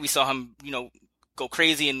Burkhead. We saw him, go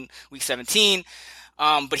crazy in week 17.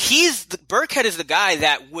 But Burkhead is the guy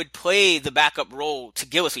that would play the backup role to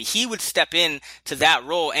Gillislee. He would step in to that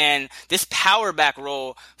role. And this power back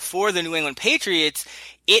role for the New England Patriots,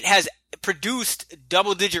 it has produced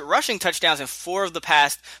double-digit rushing touchdowns in 4 of the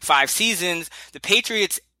past 5 seasons. The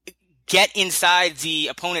Patriots get inside the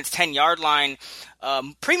opponent's 10-yard line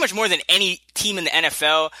pretty much more than any team in the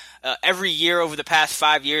NFL. Every year over the past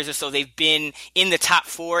 5 years or so, they've been in the top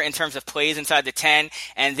 4 in terms of plays inside the 10,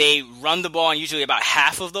 and they run the ball on usually about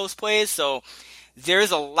half of those plays. So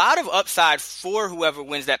there's a lot of upside for whoever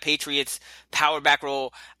wins that Patriots power back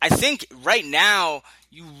role. I think right now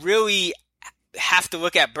you really have to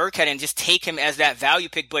look at Burkhead and just take him as that value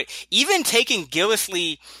pick. But even taking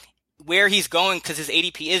Gillislee where he's going, because his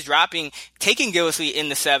ADP is dropping, taking Gillislee in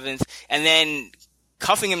the 7th and then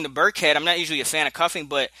cuffing him to Burkhead. I'm not usually a fan of cuffing,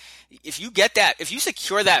 but if you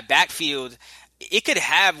secure that backfield, it could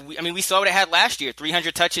have, we saw what it had last year,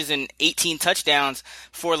 300 touches and 18 touchdowns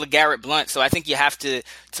for LeGarrette Blount. So I think you have to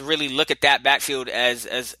really look at that backfield as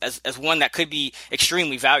one that could be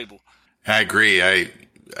extremely valuable. I agree.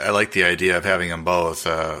 I like the idea of having them both,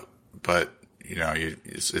 but you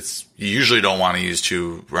usually don't want to use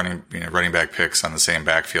 2 running back picks on the same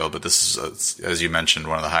backfield. But this is, as you mentioned,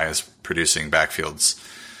 one of the highest producing backfields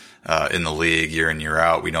in the league year in, year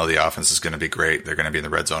out. We know the offense is going to be great. They're going to be in the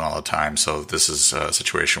red zone all the time. So this is a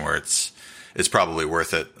situation where it's probably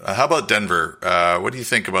worth it. How about Denver? What do you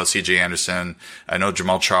think about C.J. Anderson? I know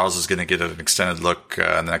Jamal Charles is going to get an extended look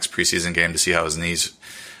in the next preseason game to see how his knees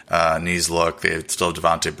look. They still have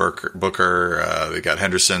Devontae Booker. They got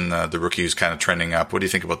Henderson, the rookie, who's kind of trending up. What do you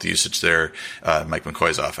think about the usage there, Mike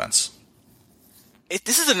McCoy's offense?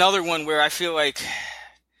 This is another one where I feel like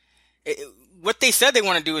what they said they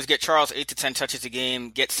want to do is get Charles 8 to 10 touches a game,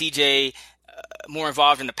 get CJ more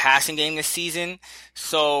involved in the passing game this season.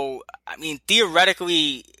 So,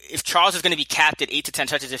 theoretically, if Charles is going to be capped at 8 to 10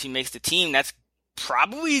 touches if he makes the team, that's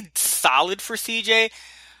probably solid for CJ.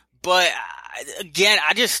 But again,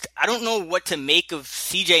 I don't know what to make of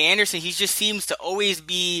C.J. Anderson. He just seems to always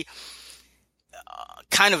be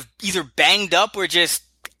kind of either banged up or just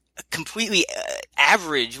completely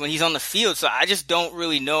average when he's on the field. So I just don't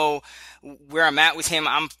really know where I'm at with him.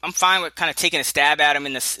 I'm fine with kind of taking a stab at him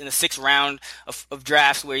in the 6th round of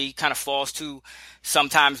drafts where he kind of falls to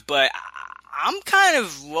sometimes. But I'm kind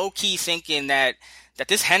of low-key thinking that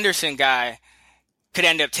this Henderson guy could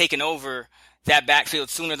end up taking over that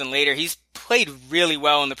backfield sooner than later. He's played really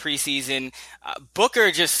well in the preseason.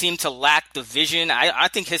 Booker just seemed to lack the vision. I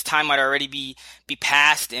think his time might already be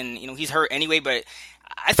past, and he's hurt anyway. But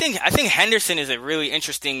I think Henderson is a really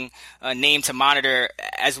interesting name to monitor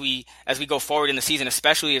as we go forward in the season,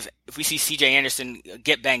 especially if we see C.J. Anderson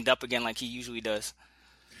get banged up again like he usually does.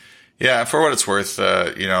 Yeah, for what it's worth,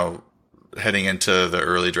 heading into the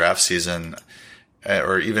early draft season,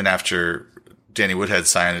 or even after Danny Woodhead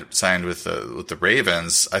signed with the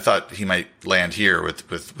Ravens, I thought he might land here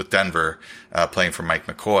with Denver, playing for Mike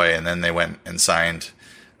McCoy, and then they went and signed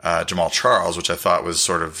Jamal Charles, which I thought was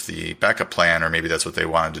sort of the backup plan, or maybe that's what they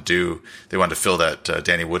wanted to do. They wanted to fill that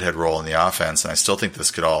Danny Woodhead role in the offense, and I still think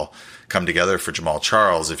this could all come together for Jamal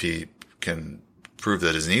Charles if he can prove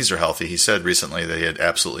that his knees are healthy. He said recently that he had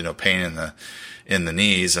absolutely no pain in the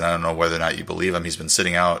knees, and I don't know whether or not you believe him. He's been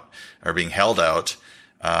sitting out or being held out.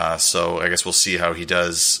 So I guess we'll see how he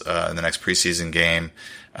does in the next preseason game.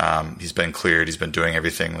 He's been cleared. He's been doing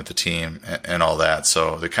everything with the team and all that.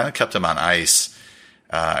 So they kind of kept him on ice,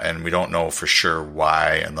 and we don't know for sure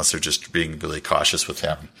why, unless they're just being really cautious with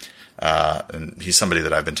him. And he's somebody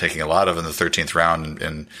that I've been taking a lot of in the 13th round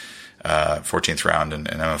and 14th round in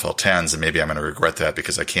NFL 10s, and maybe I'm going to regret that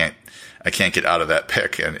because I can't get out of that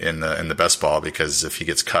pick in the best ball, because if he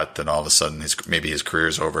gets cut, then all of a sudden maybe his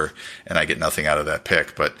career's over and I get nothing out of that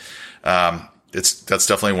pick. But that's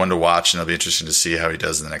definitely one to watch, and it'll be interesting to see how he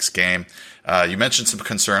does in the next game. You mentioned some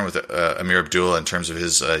concern with Amir Abdullah in terms of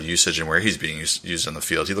his usage and where he's being used on the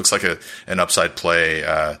field. He looks like an upside play.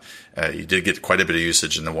 He did get quite a bit of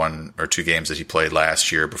usage in the 1 or 2 games that he played last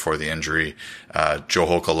year before the injury. Joe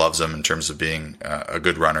Holka loves him in terms of being a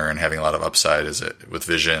good runner and having a lot of upside with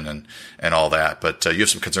vision and all that. But you have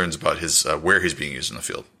some concerns about his where he's being used in the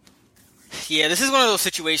field. Yeah, this is one of those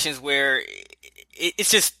situations where it's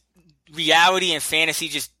just reality and fantasy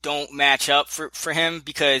just don't match up for him,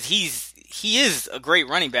 because he is a great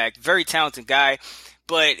running back, very talented guy.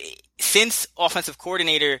 But since offensive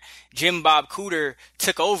coordinator Jim Bob Cooter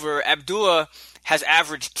took over, Abdullah has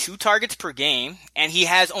averaged 2 targets per game, and he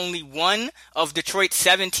has only 1 of Detroit's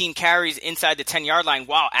 17 carries inside the 10-yard line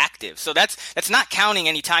while active. So that's not counting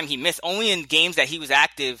any time he missed. Only in games that he was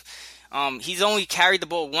active, he's only carried the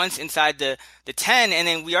ball once inside the 10, and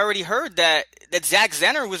then we already heard that Zach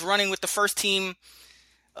Zenner was running with the first team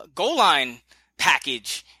goal line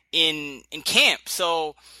package in camp.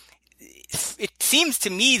 So it seems to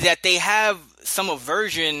me that they have some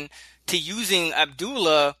aversion to using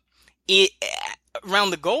Abdullah around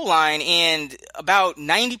the goal line, and about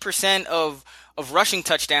 90% of rushing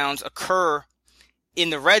touchdowns occur in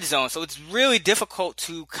the red zone. So it's really difficult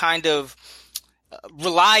to kind of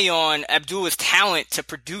rely on Abdullah's talent to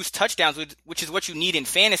produce touchdowns, which is what you need in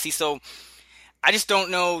fantasy. So I just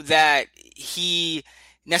don't know that he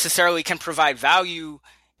necessarily can provide value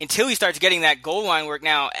until he starts getting that goal line work.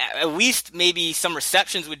 Now, at least maybe some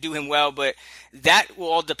receptions would do him well, but that will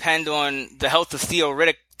all depend on the health of Theo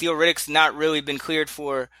Riddick. Theo Riddick's not really been cleared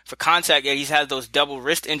for contact yet. He's had those double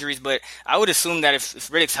wrist injuries, but I would assume that if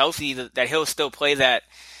Riddick's healthy, that he'll still play that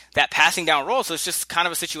passing down role. So it's just kind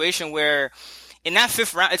of a situation where in that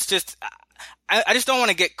 5th round, it's just, I just don't want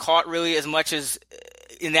to get caught really as much as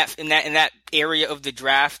in that area of the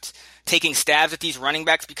draft, taking stabs at these running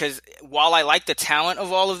backs, because while I like the talent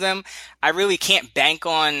of all of them, I really can't bank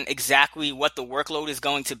on exactly what the workload is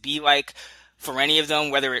going to be like for any of them,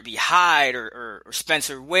 whether it be Hyde or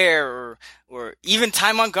Spencer Ware or even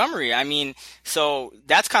Ty Montgomery. I mean, so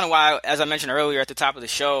that's kind of why, as I mentioned earlier at the top of the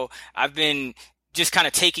show, I've been just kind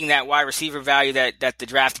of taking that wide receiver value that the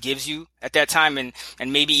draft gives you at that time, and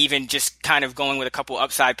maybe even just kind of going with a couple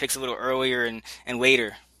upside picks a little earlier and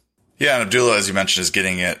later. Yeah, and Abdullah, as you mentioned, is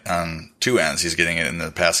getting it on 2 ends. He's getting it in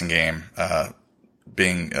the passing game,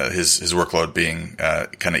 being his workload being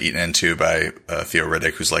kind of eaten into by Theo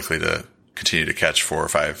Riddick, who's likely to continue to catch 4 or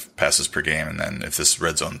 5 passes per game. And then if this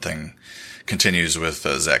red zone thing continues with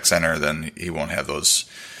Zach Zenner, then he won't have those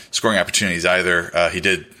scoring opportunities either. He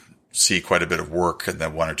did see quite a bit of work in the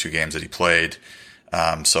 1 or 2 games that he played.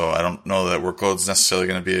 So I don't know that workload's necessarily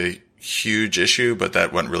going to be a huge issue, but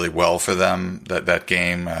that went really well for them, that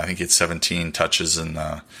game. I think he had 17 touches in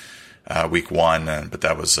week 1, but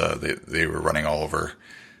that was they were running all over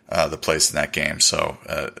the place in that game. So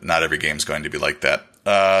not every game's going to be like that.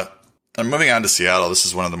 And moving on to Seattle, this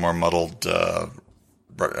is one of the more muddled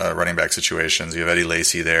running back situations. You have Eddie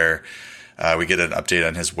Lacy there. We get an update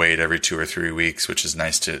on his weight every 2 or 3 weeks, which is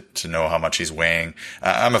nice to know how much he's weighing.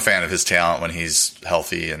 I'm a fan of his talent when he's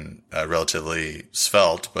healthy and relatively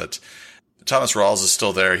svelte, but Thomas Rawls is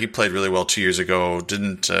still there. He played really well 2 years ago.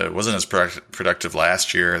 Wasn't as productive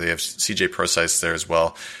last year. They have CJ Prosise there as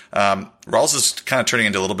well. Rawls is kind of turning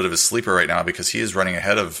into a little bit of a sleeper right now because he is running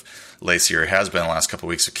ahead of Lacy, or has been the last couple of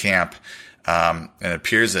weeks of camp. And it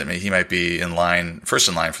appears that he might be first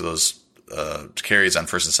in line for those carries on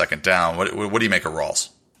 1st and 2nd down. What do you make of Rawls?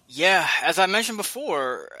 Yeah, as I mentioned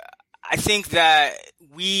before, I think that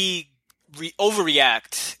we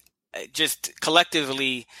overreact just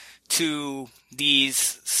collectively to these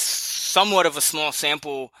somewhat of a small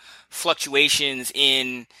sample fluctuations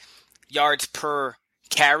in yards per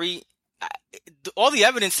carry. All the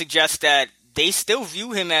evidence suggests that they still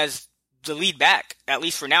view him as the lead back, at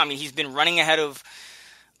least for now. I mean, he's been running ahead of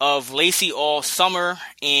Lacy all summer,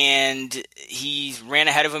 and he's ran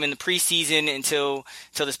ahead of him in the preseason until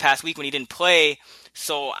this past week when he didn't play.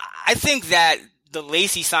 So I think that the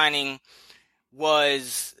Lacy signing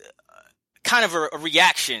was kind of a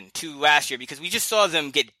reaction to last year, because we just saw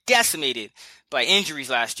them get decimated by injuries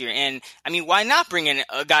last year. And I mean, why not bring in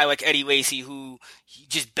a guy like Eddie Lacy who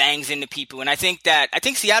just bangs into people? And I think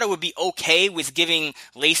Seattle would be okay with giving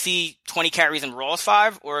Lacy 20 carries and Rawls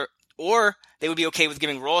 5, or they would be okay with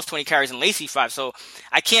giving Rawls 20 carries and Lacy 5. So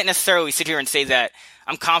I can't necessarily sit here and say that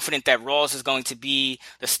I'm confident that Rawls is going to be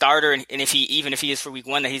the starter, and if he is for week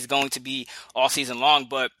 1, that he's going to be all season long.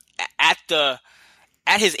 But at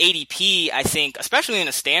his ADP, I think, especially in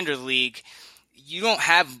a standard league, you don't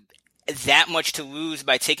have that much to lose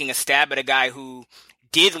by taking a stab at a guy who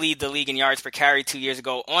did lead the league in yards per carry 2 years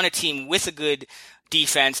ago on a team with a good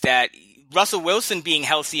defense. That Russell Wilson being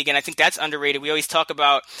healthy again, I think that's underrated. We always talk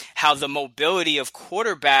about how the mobility of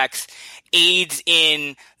quarterbacks aids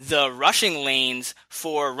in the rushing lanes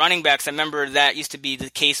for running backs. I remember that used to be the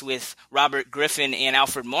case with Robert Griffin and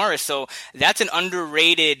Alfred Morris. So that's an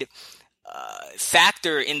underrated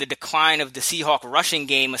factor in the decline of the Seahawk rushing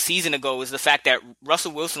game a season ago, was the fact that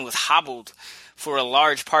Russell Wilson was hobbled for a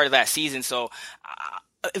large part of that season. So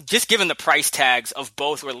just given the price tags of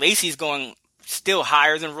both, where Lacy's going still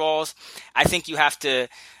higher than Rawls, I think you have to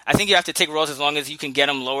take Rawls as long as you can get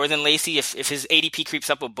him lower than Lacy. If his ADP creeps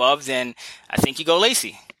up above, then I think you go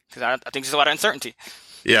Lacy, because I think there's a lot of uncertainty.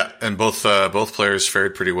 Yeah, and both players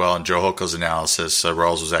fared pretty well. In Joe Holko's analysis,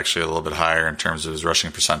 Rawls was actually a little bit higher in terms of his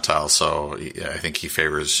rushing percentile, so I think he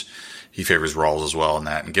favors Rawls as well in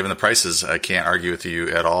that. And given the prices, I can't argue with you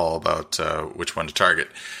at all about which one to target.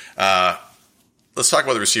 Let's talk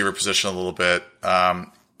about the receiver position a little bit.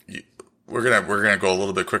 We're gonna go a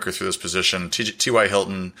little bit quicker through this position. T.Y.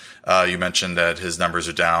 Hilton, you mentioned that his numbers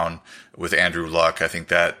are down with Andrew Luck. I think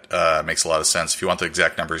that makes a lot of sense. If you want the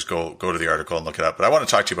exact numbers, go to the article and look it up. But I want to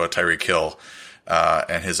talk to you about Tyreek Hill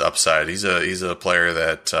and his upside. He's a player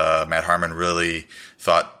that Matt Harmon really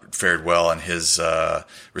thought fared well in his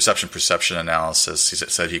reception perception analysis. He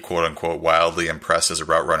said he, quote unquote, wildly impressed as a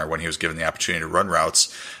route runner when he was given the opportunity to run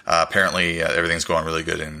routes. Apparently everything's going really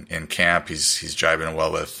good in camp. He's jiving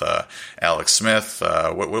well with Alex Smith.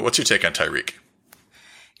 What's your take on Tyreek?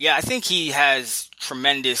 Yeah, I think he has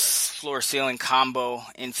tremendous floor-ceiling combo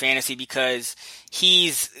in fantasy, because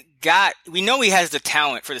we know he has the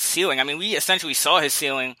talent for the ceiling. I mean, we essentially saw his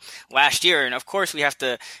ceiling last year, and of course we have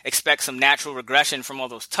to expect some natural regression from all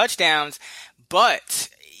those touchdowns, but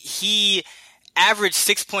he averaged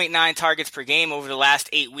 6.9 targets per game over the last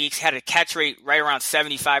 8 weeks, had a catch rate right around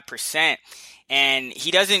 75%. And he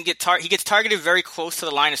gets targeted very close to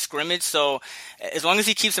the line of scrimmage. So as long as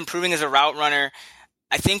he keeps improving as a route runner,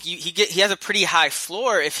 I think he has a pretty high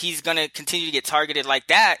floor if he's going to continue to get targeted like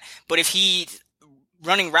that. But if he's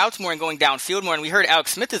running routes more and going downfield more, and we heard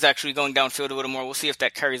Alex Smith is actually going downfield a little more, we'll see if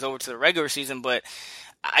that carries over to the regular season. But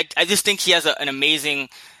I just think he has an amazing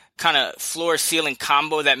kind of floor ceiling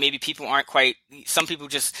combo that maybe people aren't quite, some people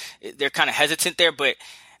they're kind of hesitant there. But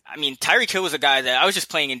I mean, Tyreek Hill was a guy that I was just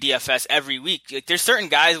playing in DFS every week. Like, there's certain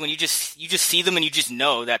guys when you just see them and you just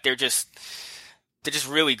know that they're just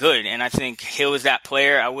really good. And I think Hill is that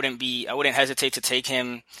player. I wouldn't hesitate to take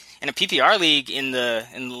him in a PPR league in the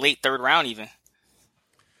late third round even.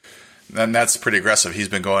 And that's pretty aggressive. He's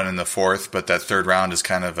been going in the fourth, but that third round is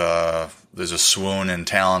kind of there's a swoon in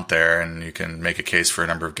talent there, and you can make a case for a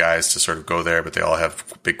number of guys to sort of go there, but they all have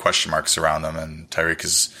big question marks around them. And Tyreek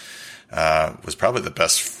was probably the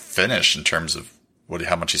best finish in terms of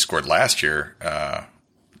how much he scored last year.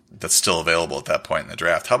 That's still available at that point in the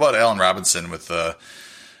draft. How about Allen Robinson with the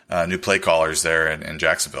new play callers there in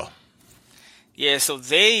Jacksonville? Yeah, so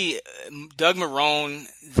Doug Marrone,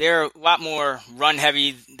 they're a lot more run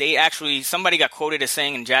heavy. Somebody got quoted as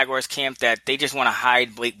saying in Jaguars camp that they just want to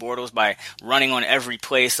hide Blake Bortles by running on every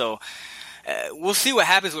play. So we'll see what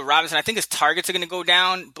happens with Robinson. I think his targets are going to go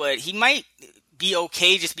down, but he might be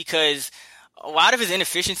okay just because a lot of his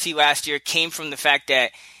inefficiency last year came from the fact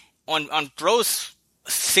that on throws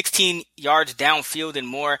 16 yards downfield and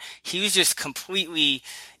more, he was just completely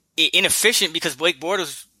inefficient because Blake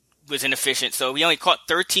Bortles was inefficient. So he only caught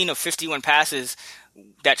 13 of 51 passes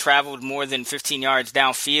that traveled more than 15 yards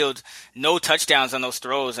downfield, no touchdowns on those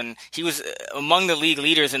throws. And he was among the league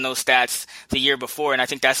leaders in those stats the year before. And I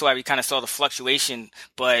think that's why we kind of saw the fluctuation.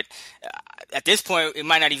 But at this point, it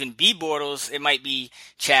might not even be Bortles. It might be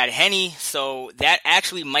Chad Henne. So that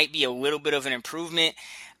actually might be a little bit of an improvement.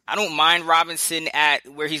 I don't mind Robinson at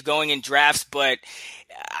where he's going in drafts, but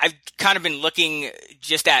I've kind of been looking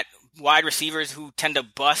just at wide receivers who tend to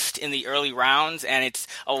bust in the early rounds, and it's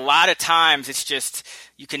a lot of times it's just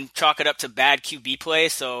you can chalk it up to bad QB play.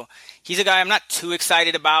 So he's a guy I'm not too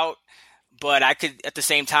excited about, but I could at the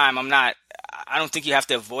same time I don't think you have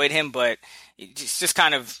to avoid him, but It's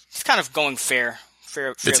kind of going fairly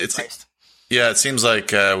priced. Yeah, it seems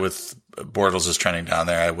like with Bortles is trending down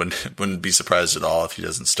there, I wouldn't be surprised at all if he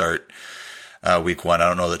doesn't start week 1. I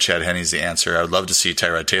don't know that Chad Henne's the answer. I would love to see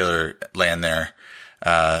Tyrod Taylor land there,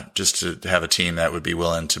 just to have a team that would be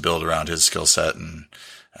willing to build around his skill set and,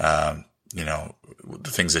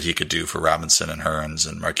 the things that he could do for Robinson and Hearns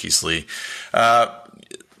and Marquise Lee.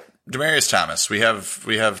 Demaryius Thomas. We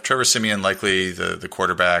have Trevor Siemian, likely the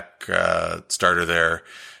quarterback starter there.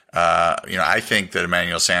 I think that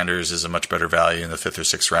Emmanuel Sanders is a much better value in the 5th or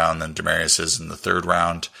 6th round than Demaryius is in the 3rd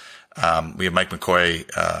round. We have Mike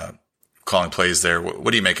McCoy calling plays there.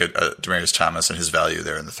 What do you make of Demaryius Thomas and his value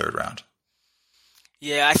there in the 3rd round?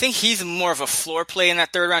 Yeah, I think he's more of a floor play in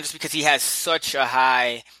that 3rd round just because he has such a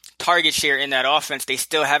high target share in that offense. They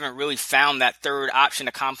still haven't really found that 3rd option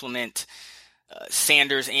to complement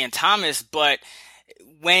Sanders and Thomas. But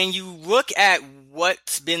when you look at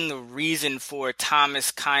what's been the reason for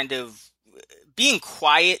Thomas kind of being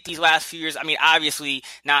quiet these last few years, I mean, obviously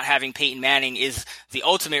not having Peyton Manning is the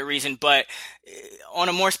ultimate reason, but on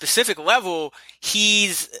a more specific level,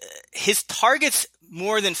 his targets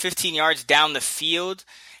more than 15 yards down the field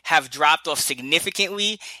have dropped off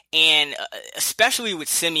significantly, and especially with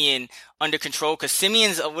Siemian under control, because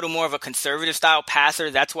Simeon's a little more of a conservative style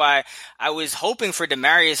passer. That's why I was hoping for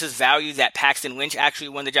Demaryius's value that Paxton Lynch actually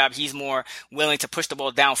won the job. He's more willing to push the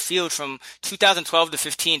ball downfield. From 2012 to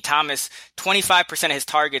 15, Thomas, 25% of his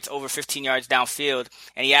targets over 15 yards downfield,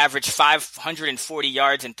 and he averaged 540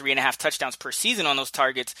 yards and 3.5 touchdowns per season on those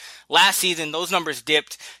targets. Last season, those numbers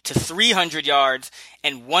dipped to 300 yards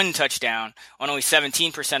and 1 touchdown on only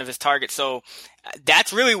 17% of his targets. So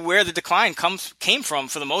that's really where the decline came from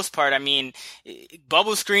for the most part. I mean,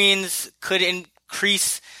 bubble screens could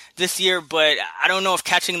increase this year, but I don't know if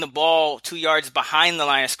catching the ball 2 yards behind the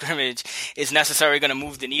line of scrimmage is necessarily going to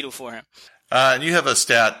move the needle for him. And you have a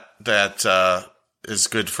stat that is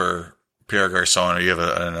good for Pierre Garçon, or you have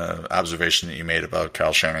an observation that you made about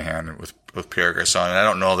Kyle Shanahan with Pierre Garçon. And I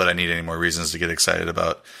don't know that I need any more reasons to get excited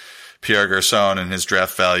about Pierre Garçon and his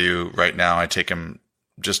draft value right now. I take him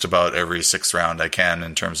just about every 6th round I can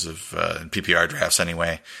in terms of PPR drafts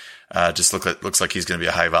anyway. Just looks like he's going to be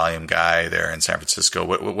a high volume guy there in San Francisco.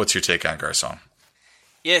 What's your take on Garçon?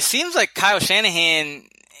 Yeah, it seems like Kyle Shanahan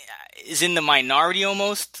is in the minority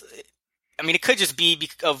almost. I mean, it could just be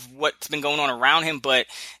because of what's been going on around him, but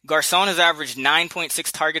Garçon has averaged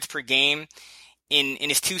 9.6 targets per game in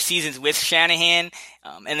his 2 seasons with Shanahan.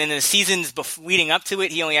 And then the seasons leading up to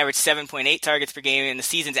it, he only averaged 7.8 targets per game. And the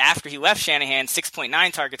seasons after he left Shanahan,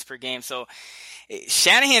 6.9 targets per game. So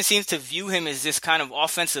Shanahan seems to view him as this kind of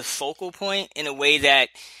offensive focal point in a way that,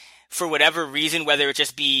 for whatever reason, whether it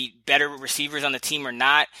just be better receivers on the team or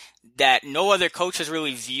not, that no other coach has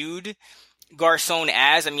really viewed Garçon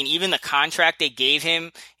as. I mean, even the contract they gave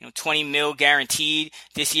him, $20 million guaranteed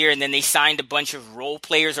this year, and then they signed a bunch of role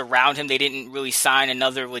players around him. They didn't really sign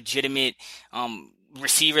another legitimate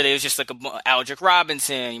receiver. They was just like Aldrick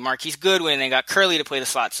Robinson, Marquise Goodwin. They got Curley to play the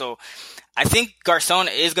slot. So I think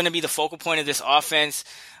Garçon is going to be the focal point of this offense.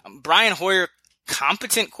 Brian Hoyer,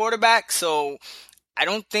 competent quarterback, so I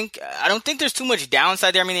don't think there's too much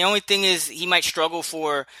downside there. I mean, the only thing is he might struggle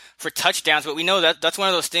for touchdowns, but we know that that's one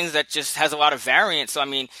of those things that just has a lot of variance. So, I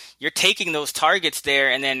mean, you're taking those targets there,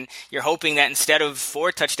 and then you're hoping that instead of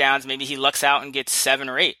 4 touchdowns, maybe he lucks out and gets 7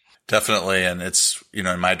 or 8. Definitely, and it's,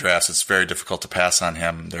 in my drafts, it's very difficult to pass on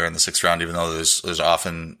him there in the 6th round, even though there's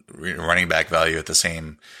often running back value at the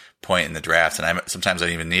same point in the draft. And sometimes I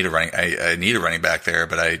even need I need a running back there,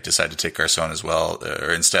 but I decide to take Garçon as well,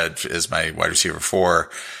 or instead as my wide receiver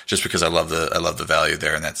 4, just because I love the value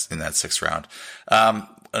there in that 6th round.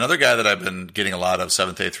 Another guy that I've been getting a lot of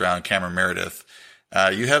 7th, 8th round, Cameron Meredith.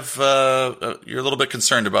 You're a little bit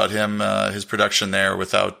concerned about him, his production there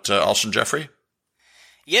without Alshon Jeffrey.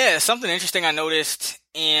 Yeah, something interesting I noticed,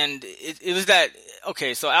 and it was that,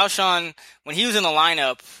 okay, so Alshon, when he was in the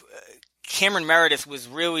lineup, Cameron Meredith was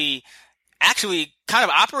really actually kind of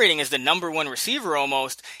operating as the number 1 receiver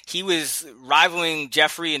almost. He was rivaling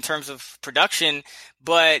Jeffrey in terms of production,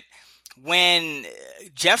 but when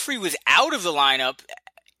Jeffrey was out of the lineup,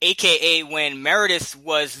 aka when Meredith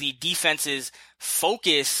was the defense's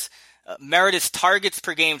focus, Meredith's targets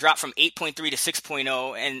per game dropped from 8.3 to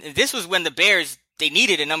 6.0, and this was when the Bears, they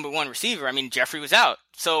needed a number 1 receiver. I mean, Jeffrey was out.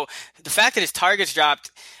 So the fact that his targets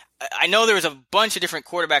dropped, I know there was a bunch of different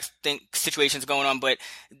quarterback situations going on, but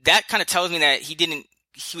that kind of tells me that he didn't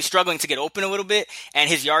he was struggling to get open a little bit, and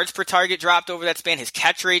his yards per target dropped over that span. His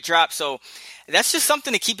catch rate dropped. So that's just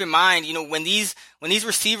something to keep in mind. When these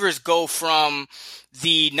receivers go from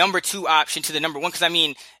the number 2 option to the number 1, because I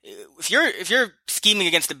mean, if you're scheming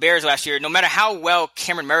against the Bears last year, no matter how well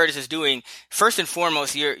Cameron Meredith is doing, first and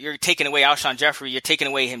foremost, you're taking away Alshon Jeffrey, you're taking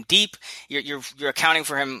away him deep, you're accounting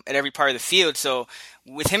for him at every part of the field. So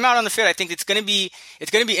with him out on the field, I think it's going to be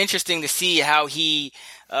interesting to see how he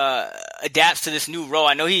adapts to this new role.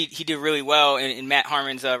 I know he did really well in Matt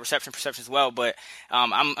Harmon's reception perception as well, but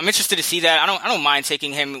I'm interested to see that. I don't mind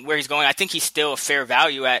taking him where he's going. I think he's still a fair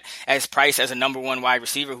value at his price as a number 1 wide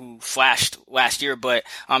receiver who flashed last year, but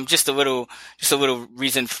just a little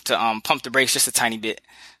reason to pump the brakes just a tiny bit.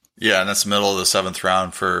 Yeah, and that's middle of the 7th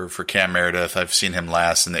round for Cam Meredith. I've seen him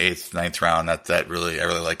last in the 8th, 9th round. I really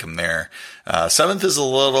like him there. 7th is a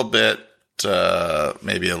little bit,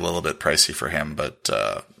 maybe a little bit pricey for him, but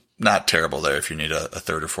not terrible there if you need a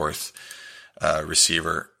 3rd or 4th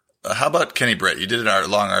receiver. How about Kenny Britt? You did a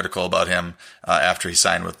long article about him after he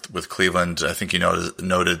signed with Cleveland. I think you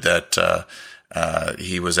noted that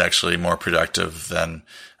he was actually more productive than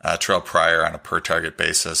Terrell Pryor on a per target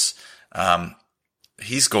basis.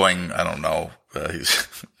 He's going, I don't know, he's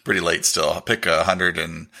pretty late still. I'll pick 100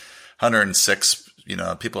 and 106.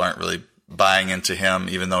 People aren't really buying into him,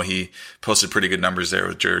 even though he posted pretty good numbers there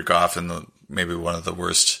with Jared Goff and maybe one of the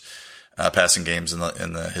worst passing games in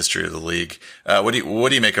the history of the league. What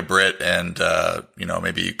do you make of Britt? And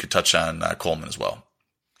maybe you could touch on Coleman as well.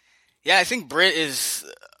 Yeah, I think Britt is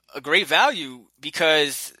a great value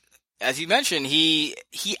because, as you mentioned, he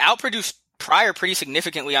outproduced Pryor pretty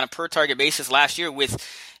significantly on a per target basis last year.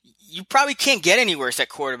 You probably can't get any worse at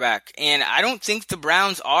quarterback, and I don't think the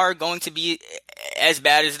Browns are going to be as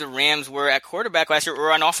bad as the Rams were at quarterback last year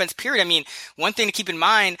or on offense, period. I mean, one thing to keep in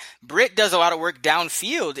mind, Britt does a lot of work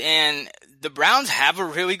downfield, and the Browns have a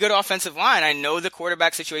really good offensive line. I know the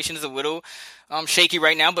quarterback situation is a little shaky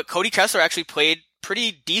right now, but Cody Kessler actually played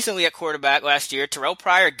pretty decently at quarterback last year. Terrell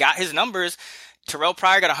Pryor got his numbers. Terrell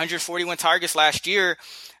Pryor got 141 targets last year.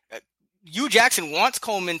 Hugh Jackson wants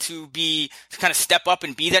Coleman to kind of step up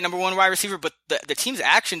and be that number 1 wide receiver, but the team's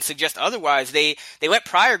actions suggest otherwise. They let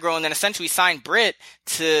Pryor grow and then essentially signed Britt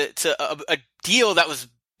to a deal that was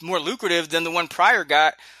more lucrative than the one Pryor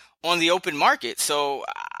got on the open market. So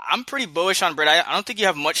I'm pretty bullish on Britt. I don't think you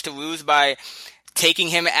have much to lose by taking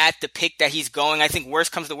him at the pick that he's going. I think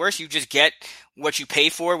worst comes to worst, you just get what you pay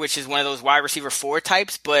for, which is one of those wide receiver 4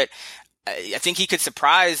 types, but I think he could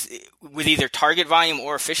surprise with either target volume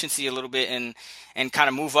or efficiency a little bit and kind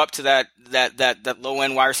of move up to that low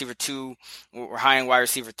end wide receiver 2 or high end wide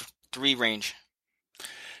receiver 3 range.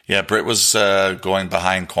 Yeah, Britt was going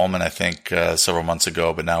behind Coleman, I think, several months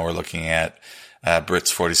ago, but now we're looking at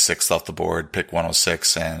Britt's 46th off the board, pick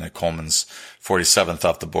 106, and Coleman's 47th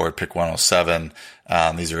off the board, pick 107.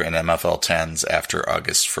 These are in MFL 10s after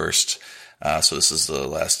August 1st. So this is the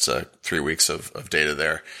last 3 weeks of data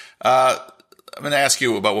there. I'm going to ask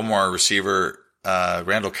you about one more receiver,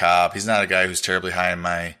 Randall Cobb. He's not a guy who's terribly high in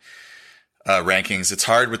my rankings. It's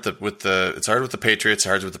hard with the Patriots, it's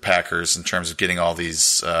hard with the Packers in terms of getting all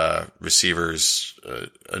these receivers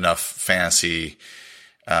enough fantasy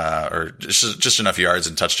or just enough yards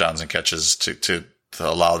and touchdowns and catches to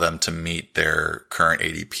allow them to meet their current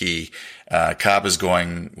ADP. Cobb is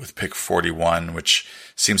going with pick 41, which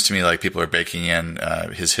seems to me like people are baking in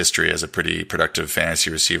his history as a pretty productive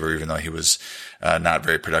fantasy receiver, even though he was not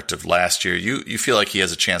very productive last year. You feel like he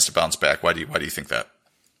has a chance to bounce back. Why do you think that?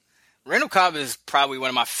 Randall Cobb is probably one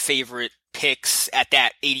of my favorite picks at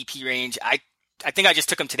that ADP range. I think I just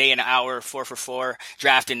took him today in an hour 4 for 4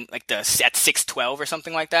 draft in like at 6-12 or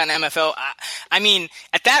something like that in MFL. I mean,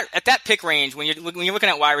 at that pick range, when you're looking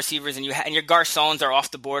at wide receivers and your Garçons are off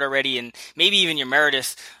the board already, and maybe even your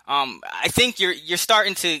Meredith, I think you're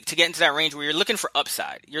starting to get into that range where you're looking for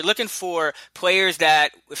upside. You're looking for players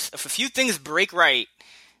that if a few things break right,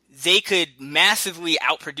 they could massively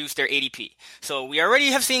outproduce their ADP. So we already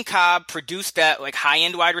have seen Cobb produce that like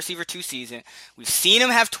high-end wide receiver 2 season. We've seen him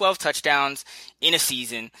have 12 touchdowns in a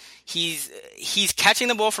season. He's catching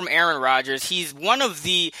the ball from Aaron Rodgers. He's one of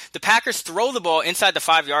the Packers throw the ball inside the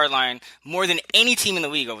 5-yard line more than any team in the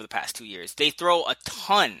league over the past 2 years. They throw a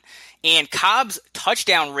ton. And Cobb's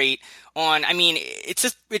touchdown rate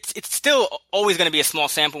it's still always going to be a small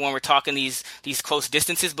sample when we're talking these close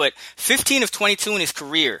distances, but 15 of 22 in his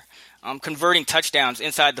career, converting touchdowns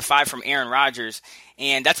inside the 5 from Aaron Rodgers.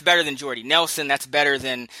 And that's better than Jordy Nelson. That's better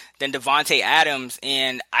than Devontae Adams.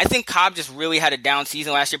 And I think Cobb just really had a down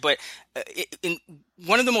season last year, but in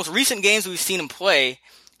one of the most recent games we've seen him play,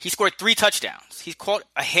 he scored 3 touchdowns. He's caught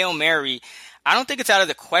a Hail Mary. I don't think it's out of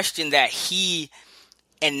the question that he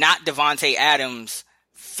and not Devontae Adams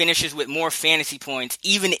finishes with more fantasy points,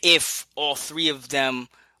 even if all three of them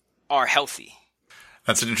are healthy.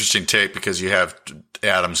 That's an interesting take because you have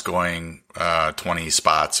Adams going 20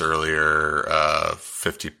 spots earlier,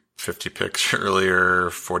 50 picks earlier,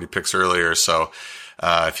 40 picks earlier. So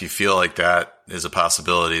if you feel like that is a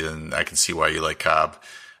possibility, then I can see why you like Cobb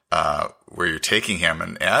where you're taking him.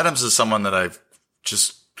 And Adams is someone that I've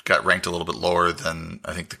just got ranked a little bit lower than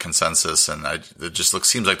I think the consensus, and it just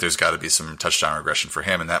seems like there's got to be some touchdown regression for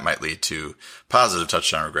him, and that might lead to positive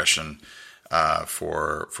touchdown regression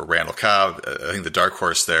for Randall Cobb. I think the dark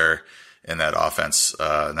horse there in that offense,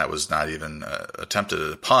 and that was not even attempted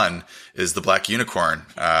at a pun, is the black unicorn,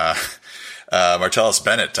 Martellus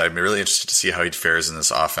Bennett. I'm really interested to see how he fares in this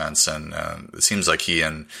offense, and it seems like he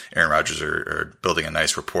and Aaron Rodgers are building a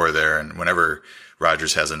nice rapport there, and whenever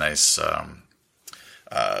Rodgers has a nice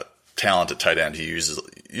talent at tight end, he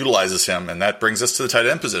utilizes him, and that brings us to the tight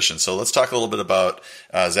end position. So let's talk a little bit about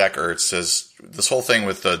Zach Ertz. As this whole thing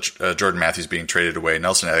with Jordan Matthews being traded away,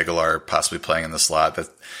 Nelson Aguilar possibly playing in the slot,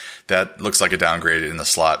 that looks like a downgrade in the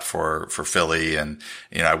slot for Philly, and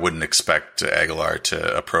I wouldn't expect Aguilar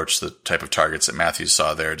to approach the type of targets that Matthews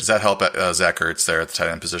saw there. Does that help Zach Ertz there at the tight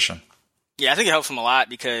end position? Yeah, I think it helps him a lot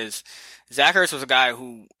because Zach Ertz was a guy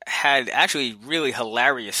who had actually really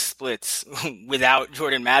hilarious splits without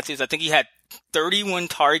Jordan Matthews. I think he had 31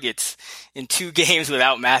 targets in 2 games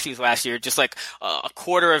without Matthews last year, just like a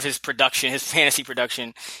quarter of his production, his fantasy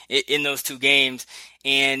production in those 2 games.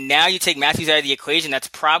 And now you take Matthews out of the equation, that's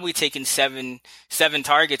probably taken seven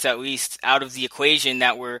targets at least out of the equation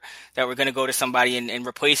that were going to go to somebody and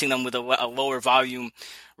replacing them with a lower volume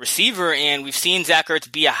receiver. And we've seen Zach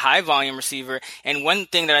Ertz be a high volume receiver. And one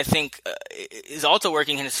thing that I think is also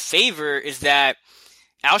working in his favor is that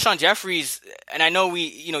Alshon Jeffries, and I know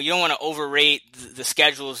you don't want to overrate the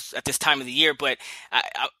schedules at this time of the year, but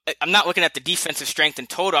I'm not looking at the defensive strength in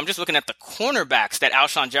total. I'm just looking at the cornerbacks that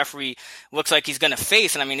Alshon Jeffrey looks like he's going to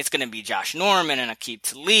face. And I mean, it's going to be Josh Norman and Aqib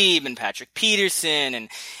Talib and Patrick Peterson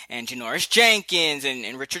and Janoris Jenkins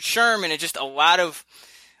and Richard Sherman and just a lot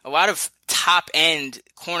of top end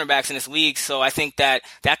cornerbacks in this league. So I think that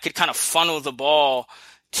could kind of funnel the ball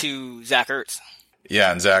to Zach Ertz.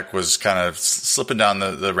 Yeah, and Zach was kind of slipping down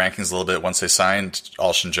the rankings a little bit once they signed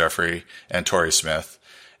Alshon Jeffrey and Torrey Smith.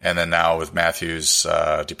 And then now with Matthews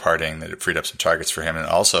departing, that it freed up some targets for him. And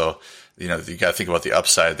also, you got to think about the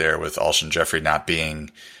upside there with Alshon Jeffrey not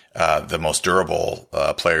being the most durable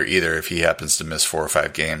player either. If he happens to miss 4 or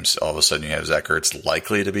 5 games, all of a sudden you have Zach Ertz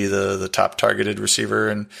likely to be the top targeted receiver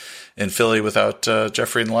in Philly without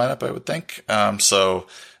Jeffrey in the lineup, I would think. So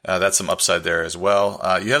that's some upside there as well.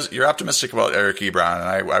 You're optimistic about Eric Ebron,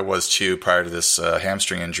 and I was too prior to this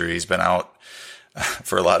hamstring injury. He's been out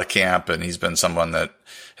for a lot of camp, and he's been someone that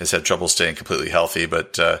has had trouble staying completely healthy.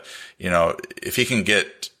 But if he can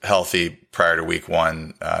get healthy prior to week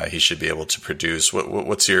 1, he should be able to produce.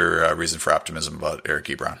 What's your reason for optimism about Eric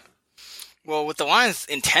Ebron? Well, what the Lions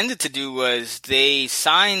intended to do was they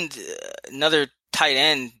signed another tight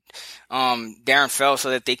end, Darren Fell, so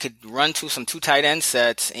that they could run to some 2 tight end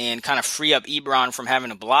sets and kind of free up Ebron from having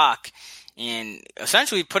to block and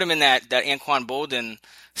essentially put him in that Anquan Bolden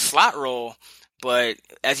slot role. But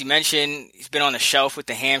as you mentioned, he's been on the shelf with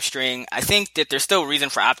the hamstring. I think that there's still reason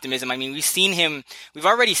for optimism. I mean, we've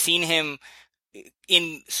already seen him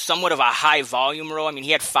in somewhat of a high volume role. I mean,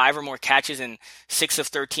 he had 5 or more catches in 6 of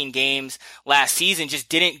 13 games last season, just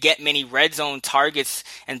didn't get many red zone targets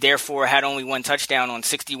and therefore had only 1 touchdown on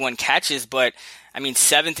 61 catches. But I mean,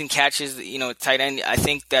 7th in catches, tight end. I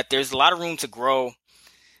think that there's a lot of room to grow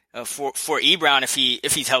for Ebron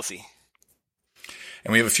if he's healthy.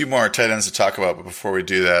 And we have a few more tight ends to talk about, but before we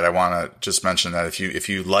do that, I want to just mention that if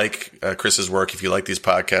you like Chris's work, if you like these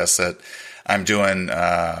podcasts that I'm doing,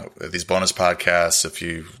 these bonus podcasts, if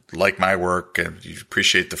you like my work and you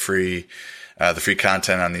appreciate the free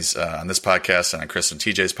content on this podcast and on Chris and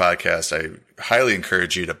TJ's podcast, I highly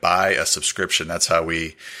encourage you to buy a subscription. That's how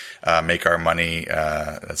we make our money.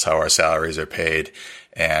 That's how our salaries are paid.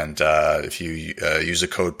 And if you use a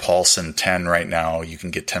code Paulson10 right now, you can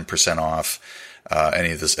get 10% off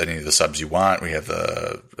any of the subs you want. We have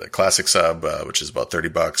the classic sub, which is about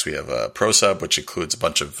 $30. We have a pro sub, which includes a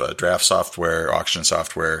bunch of draft software, auction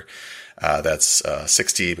software. That's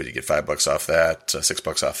 $60, but you get $5 off that,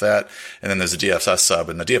 $6 off that. And then there's a DFS sub,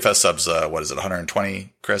 and the DFS sub's what is it,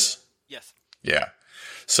 120, Chris? Yes. Yeah.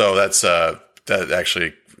 So that's that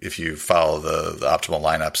actually, if you follow the optimal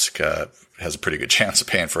lineups, has a pretty good chance of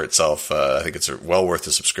paying for itself. I think it's well worth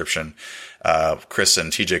the subscription. Chris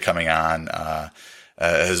and TJ coming on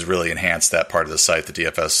has really enhanced that part of the site. The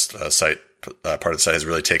DFS site part of the site has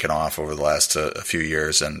really taken off over the last a few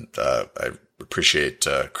years, and I appreciate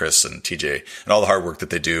Chris and TJ and all the hard work that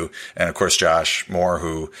they do, and of course Josh Moore,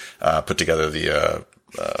 who put together the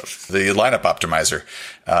lineup optimizer.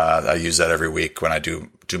 I use that every week when I do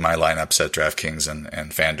my lineups at DraftKings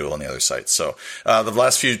and FanDuel and the other sites. So the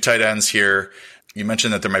last few tight ends here, you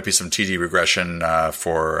mentioned that there might be some TD regression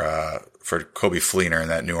for Coby Fleener in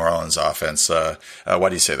that New Orleans offense. Why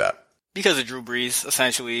do you say that? Because of Drew Brees,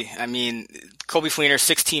 essentially. I mean, Coby Fleener,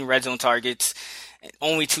 16 red zone targets,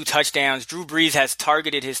 only 2 touchdowns. Drew Brees has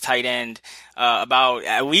targeted his tight end about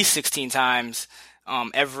at least 16 times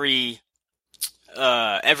every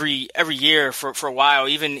year for a while.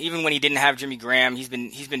 Even when he didn't have Jimmy Graham, he's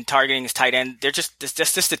been targeting his tight end. They're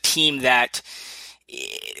just a team that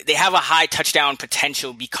they have a high touchdown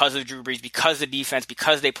potential because of Drew Brees, because of the defense,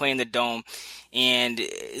 because they play in the dome. And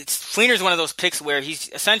Fleener's one of those picks where he's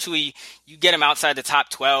essentially, you get him outside the top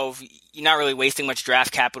 12. You're not really wasting much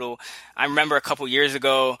draft capital. I remember a couple years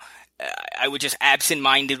ago, I would just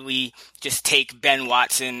absentmindedly just take Ben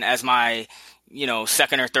Watson as my,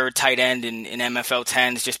 second or third tight end in MFL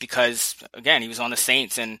 10s just because, again, he was on the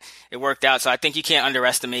Saints and it worked out. So I think you can't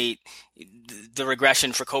underestimate the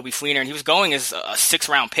regression for Coby Fleener. And he was going as a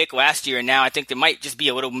 6th-round pick last year, and now I think there might just be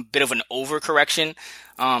a little bit of an overcorrection.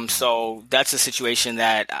 So that's a situation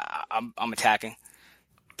that I'm attacking.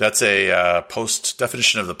 That's a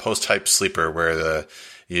definition of the post-hype sleeper, where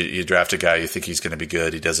you draft a guy, you think he's going to be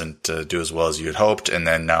good, he doesn't do as well as you had hoped, and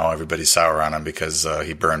then now everybody's sour on him because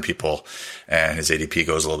he burned people and his ADP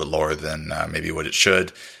goes a little bit lower than maybe what it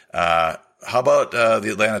should. How about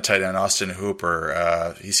the Atlanta tight end, Austin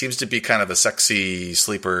Hooper? He seems to be kind of a sexy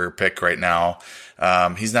sleeper pick right now.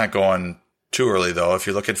 He's not going too early, though. If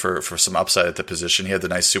you're looking for some upside at the position, he had the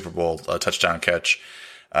nice Super Bowl touchdown catch.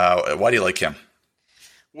 Why do you like him?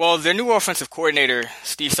 Well, their new offensive coordinator,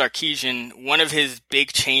 Steve Sarkisian, one of his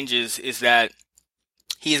big changes is that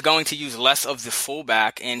he is going to use less of the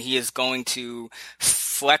fullback, and he is going to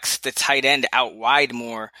flex the tight end out wide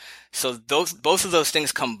more. So both of those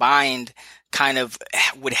things combined kind of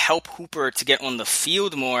would help Hooper to get on the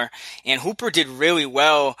field more. And Hooper did really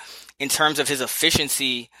well in terms of his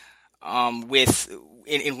efficiency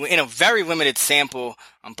in a very limited sample,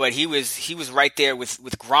 but he was right there with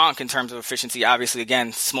Gronk in terms of efficiency. Obviously,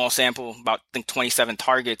 again, small sample, about I think 27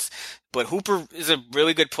 targets. But Hooper is a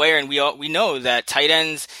really good player, and we know that tight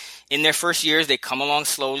ends in their first years they come along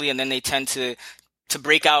slowly, and then they tend to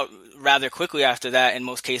break out rather quickly after that. In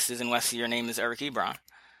most cases, unless your name is Eric Ebron.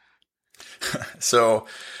 So,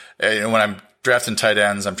 when I'm drafting tight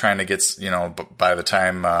ends, I'm trying to get, by the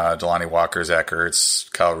time Delanie Walker, Zach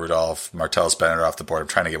Ertz, Kyle Rudolph, Martellus Bennett are off the board, I'm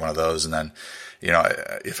trying to get one of those. And then,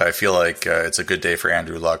 if I feel like it's a good day for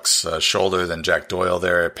Andrew Luck's shoulder, then Jack Doyle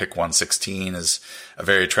there at pick 116 is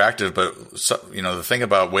very attractive. But, the thing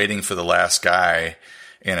about waiting for the last guy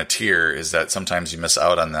in a tier is that sometimes you miss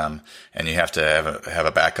out on them and you have to have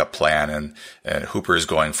a backup plan. And Hooper is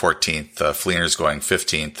going 14th, Fleener is going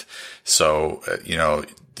 15th. So,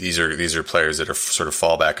 these are players that are sort of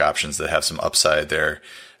fallback options that have some upside there,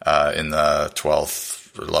 in the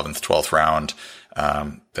 12th or 11th, 12th round.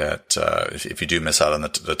 That if you do miss out on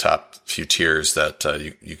the top few tiers, that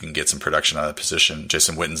you can get some production out of the position.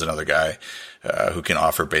 Jason Witten's another guy who can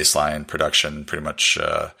offer baseline production pretty much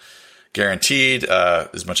guaranteed,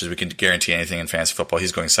 as much as we can guarantee anything in fantasy football.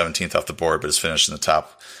 He's going 17th off the board, but has finished in the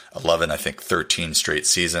top 11, I think 13 straight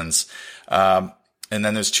seasons. And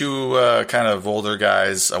then there's two kind of older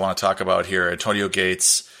guys I want to talk about here. Antonio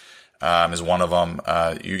Gates is one of them.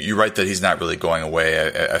 You write that he's not really going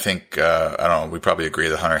away. I think, I don't know, we probably agree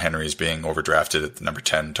that Hunter Henry is being overdrafted at the number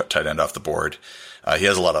 10 tight end off the board. He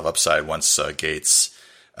has a lot of upside once Gates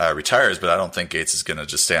retires, but I don't think Gates is going to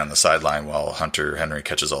just stay on the sideline while Hunter Henry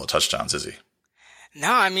catches all the touchdowns, is he?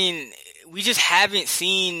 No, I mean, we just haven't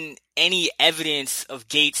seen any evidence of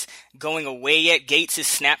Gates going away yet. Gates'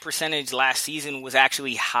 snap percentage last season was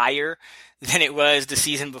actually higher than it was the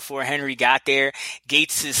season before Henry got there.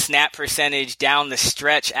 Gates' snap percentage down the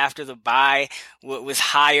stretch after the bye was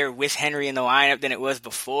higher with Henry in the lineup than it was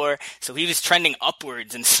before. So he was trending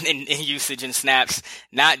upwards in usage and snaps,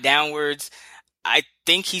 not downwards. I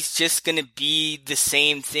think he's just going to be the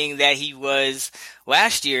same thing that he was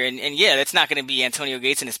last year. And yeah, that's not going to be Antonio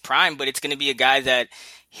Gates in his prime, but it's going to be a guy that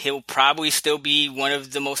he'll probably still be one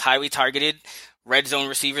of the most highly targeted red zone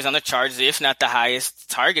receivers on the charts, if not the highest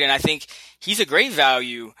target. And I think he's a great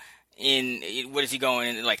value in, what is he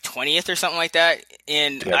going in, like 20th or something like that?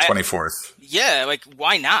 And yeah, 24th. Yeah, like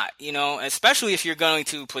why not? Especially if you're going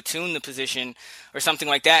to platoon the position or something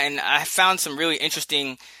like that. And I found some really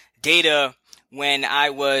interesting data when I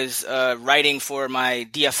was writing for my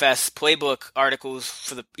DFS playbook articles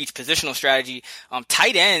for each positional strategy.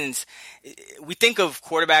 Tight ends, we think of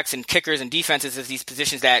quarterbacks and kickers and defenses as these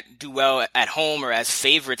positions that do well at home or as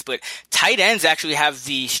favorites, but tight ends actually have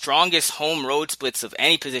the strongest home road splits of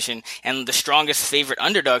any position and the strongest favorite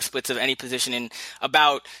underdog splits of any position. And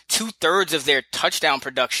about 2/3 of their touchdown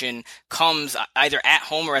production comes either at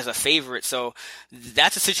home or as a favorite. So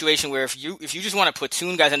that's a situation where if you just want to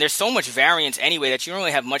platoon guys, and there's so much variance anyway that you don't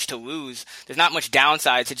really have much to lose. There's not much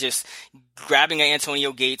downside to just grabbing an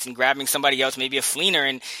Antonio Gates and grabbing somebody else, maybe a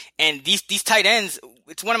Fleener. And these tight ends,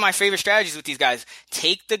 it's one of my favorite strategies with these guys.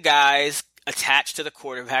 Take the guys attached to the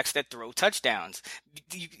quarterbacks that throw touchdowns.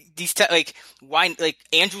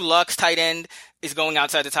 Andrew Luck's tight end is going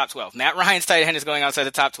outside the top 12. Matt Ryan's tight end is going outside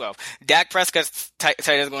the top 12. Dak Prescott's tight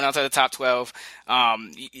end is going outside the top 12.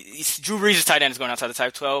 Drew Brees' tight end is going outside the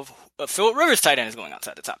top 12. Phillip Rivers' tight end is going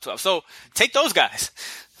outside the top 12. So take those guys.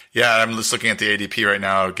 Yeah, I'm just looking at the ADP right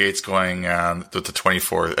now. Gates going with the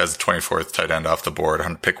 24th as the 24th tight end off the board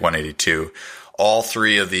on pick 182. All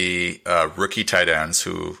three of the rookie tight ends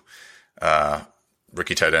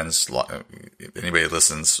anybody that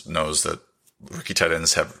listens knows that rookie tight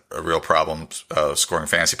ends have a real problem scoring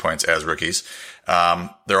fantasy points as rookies.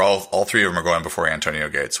 They're all three of them are going before Antonio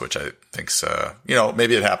Gates, which I think's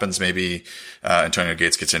maybe it happens. Maybe Antonio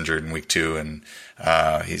Gates gets injured in week 2 and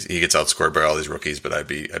he gets outscored by all these rookies. But I'd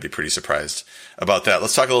be pretty surprised about that.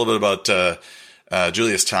 Let's talk a little bit about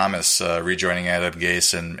Julius Thomas rejoining Adam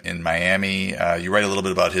Gase in Miami. You write a little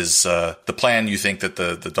bit about his the plan you think that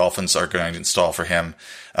the Dolphins are going to install for him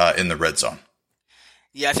in the red zone.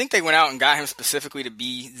 Yeah, I think they went out and got him specifically to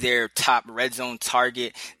be their top red zone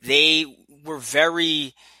target. They were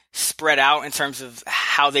very spread out in terms of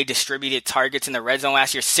how they distributed targets in the red zone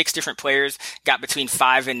last year. 6 different players got between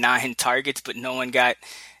 5 and 9 targets, but no one got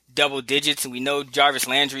double digits. And we know Jarvis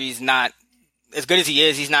Landry is not, as good as he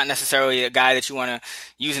is, he's not necessarily a guy that you want to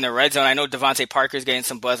use in the red zone. I know Devontae Parker's getting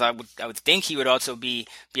some buzz. I would think he would also be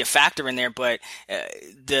a factor in there, but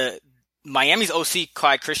the Miami's OC,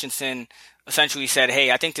 Clyde Christensen, essentially said, hey,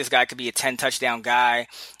 I think this guy could be a 10 touchdown guy.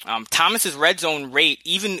 Thomas's red zone rate,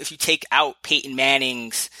 even if you take out Peyton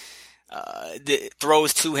Manning's the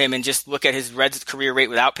throws to him and just look at his career rate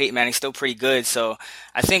without Peyton Manning, still pretty good. So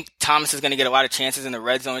I think Thomas is going to get a lot of chances in the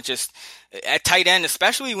red zone. It's just at tight end,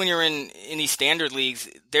 especially when you're in these standard leagues,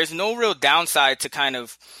 there's no real downside to kind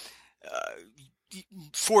of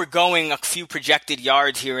foregoing a few projected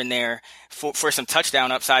yards here and there for some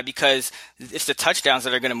touchdown upside, because it's the touchdowns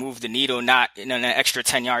that are going to move the needle, not an extra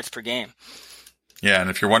 10 yards per game. Yeah, and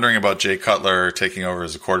if you're wondering about Jay Cutler taking over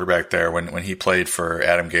as a quarterback there, when he played for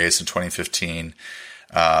Adam Gase in 2015,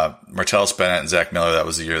 Martellus Bennett and Zach Miller, that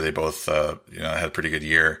was the year they both had a pretty good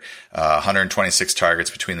year. 126 targets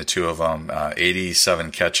between the two of them, 87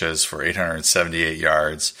 catches for 878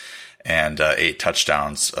 yards. And 8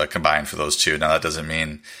 touchdowns combined for those two. Now, that doesn't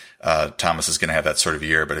mean Thomas is going to have that sort of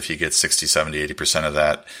year, but if he gets 60, 70, 80% of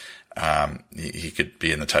that, he could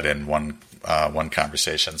be in the tight end one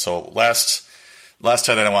conversation. So last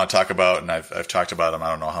tight end I want to talk about, and I've talked about him, I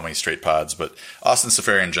don't know how many straight pods, but Austin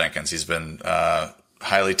Seferian-Jenkins. He's been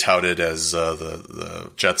highly touted as the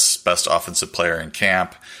Jets' best offensive player in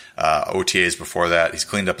camp. OTAs before that. He's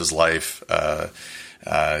cleaned up his life.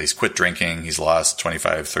 He's quit drinking. He's lost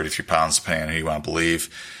 25, 33 pounds, depending on who you want to believe.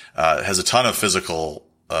 Has a ton of physical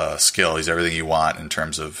skill. He's everything you want in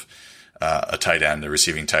terms of a tight end, a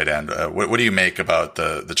receiving tight end. What do you make about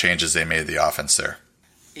the changes they made to the offense there?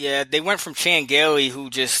 Yeah, they went from Chan Gailey, who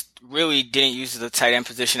just really didn't use the tight end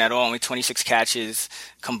position at all, only 26 catches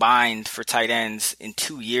combined for tight ends in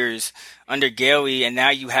 2 years under Gailey, and now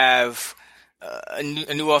you have a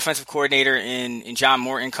new offensive coordinator in John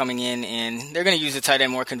Morton coming in, and they're going to use the tight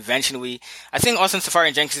end more conventionally. I think Austin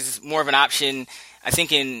Seferian-Jenkins is more of an option, I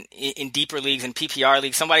think, in deeper leagues and PPR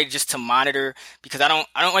leagues, somebody just to monitor, because I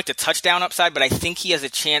don't like the touchdown upside, but I think he has a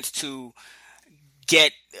chance to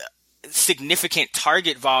get significant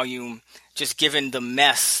target volume, just given the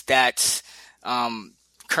mess that's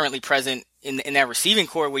currently present in that receiving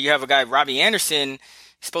core, where you have a guy, Robbie Anderson,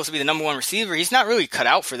 supposed to be the number 1 receiver. He's not really cut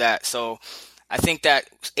out for that. So I think that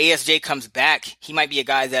ASJ comes back, he might be a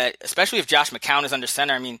guy that, especially if Josh McCown is under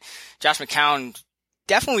center. I mean, Josh McCown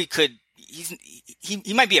definitely could.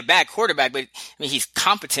 He might be a bad quarterback, but I mean, he's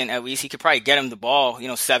competent at least. He could probably get him the ball,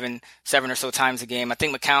 seven or so times a game. I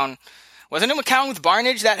think McCown, wasn't it McCown with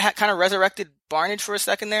Barnage that kind of resurrected Barnage for a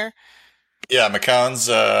second there? Yeah,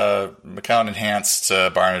 McCown enhanced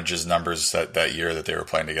Barnage's numbers that year that they were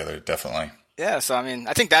playing together, definitely. Yeah, so I mean,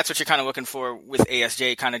 I think that's what you're kind of looking for with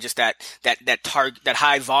ASJ, kind of just that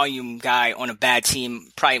high volume guy on a bad team.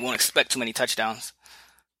 Probably won't expect too many touchdowns.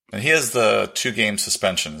 And he has the 2-game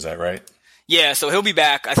suspension. Is that right? Yeah, so he'll be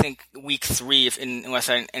back, I think, week 3 unless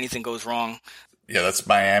anything goes wrong. Yeah, that's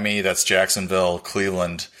Miami, that's Jacksonville,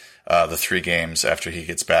 Cleveland, the 3 games after he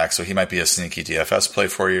gets back. So he might be a sneaky DFS play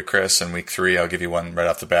for you, Chris. In week 3, I'll give you one right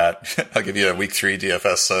off the bat. I'll give you a week 3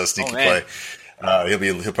 DFS sneaky play.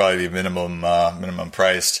 He'll probably be minimum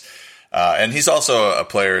priced. And he's also a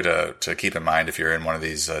player to keep in mind if you're in one of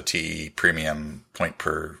these TE premium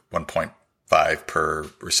 1.5 per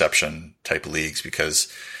reception type leagues,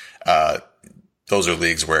 because those are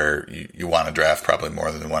leagues where you want to draft probably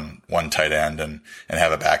more than one tight end and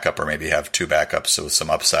have a backup, or maybe have 2 backups with some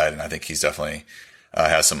upside. And I think he's definitely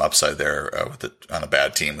has some upside there on a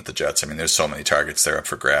bad team with the Jets. I mean, there's so many targets there up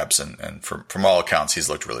for grabs, and from all accounts, he's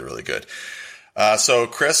looked really, really good. So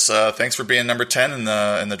Chris, thanks for being number 10 in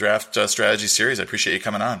the draft strategy series. I appreciate you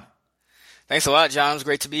coming on. Thanks a lot, John. It was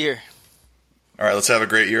great to be here. All right, let's have a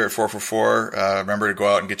great year at 444. Remember to go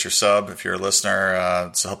out and get your sub if you're a listener.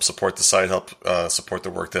 To help support the site, help support the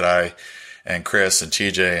work that I and Chris and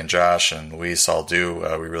TJ and Josh and Luis all do.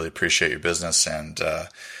 We really appreciate your business, and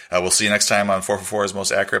we'll see you next time on 444's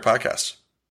Most Accurate Podcast.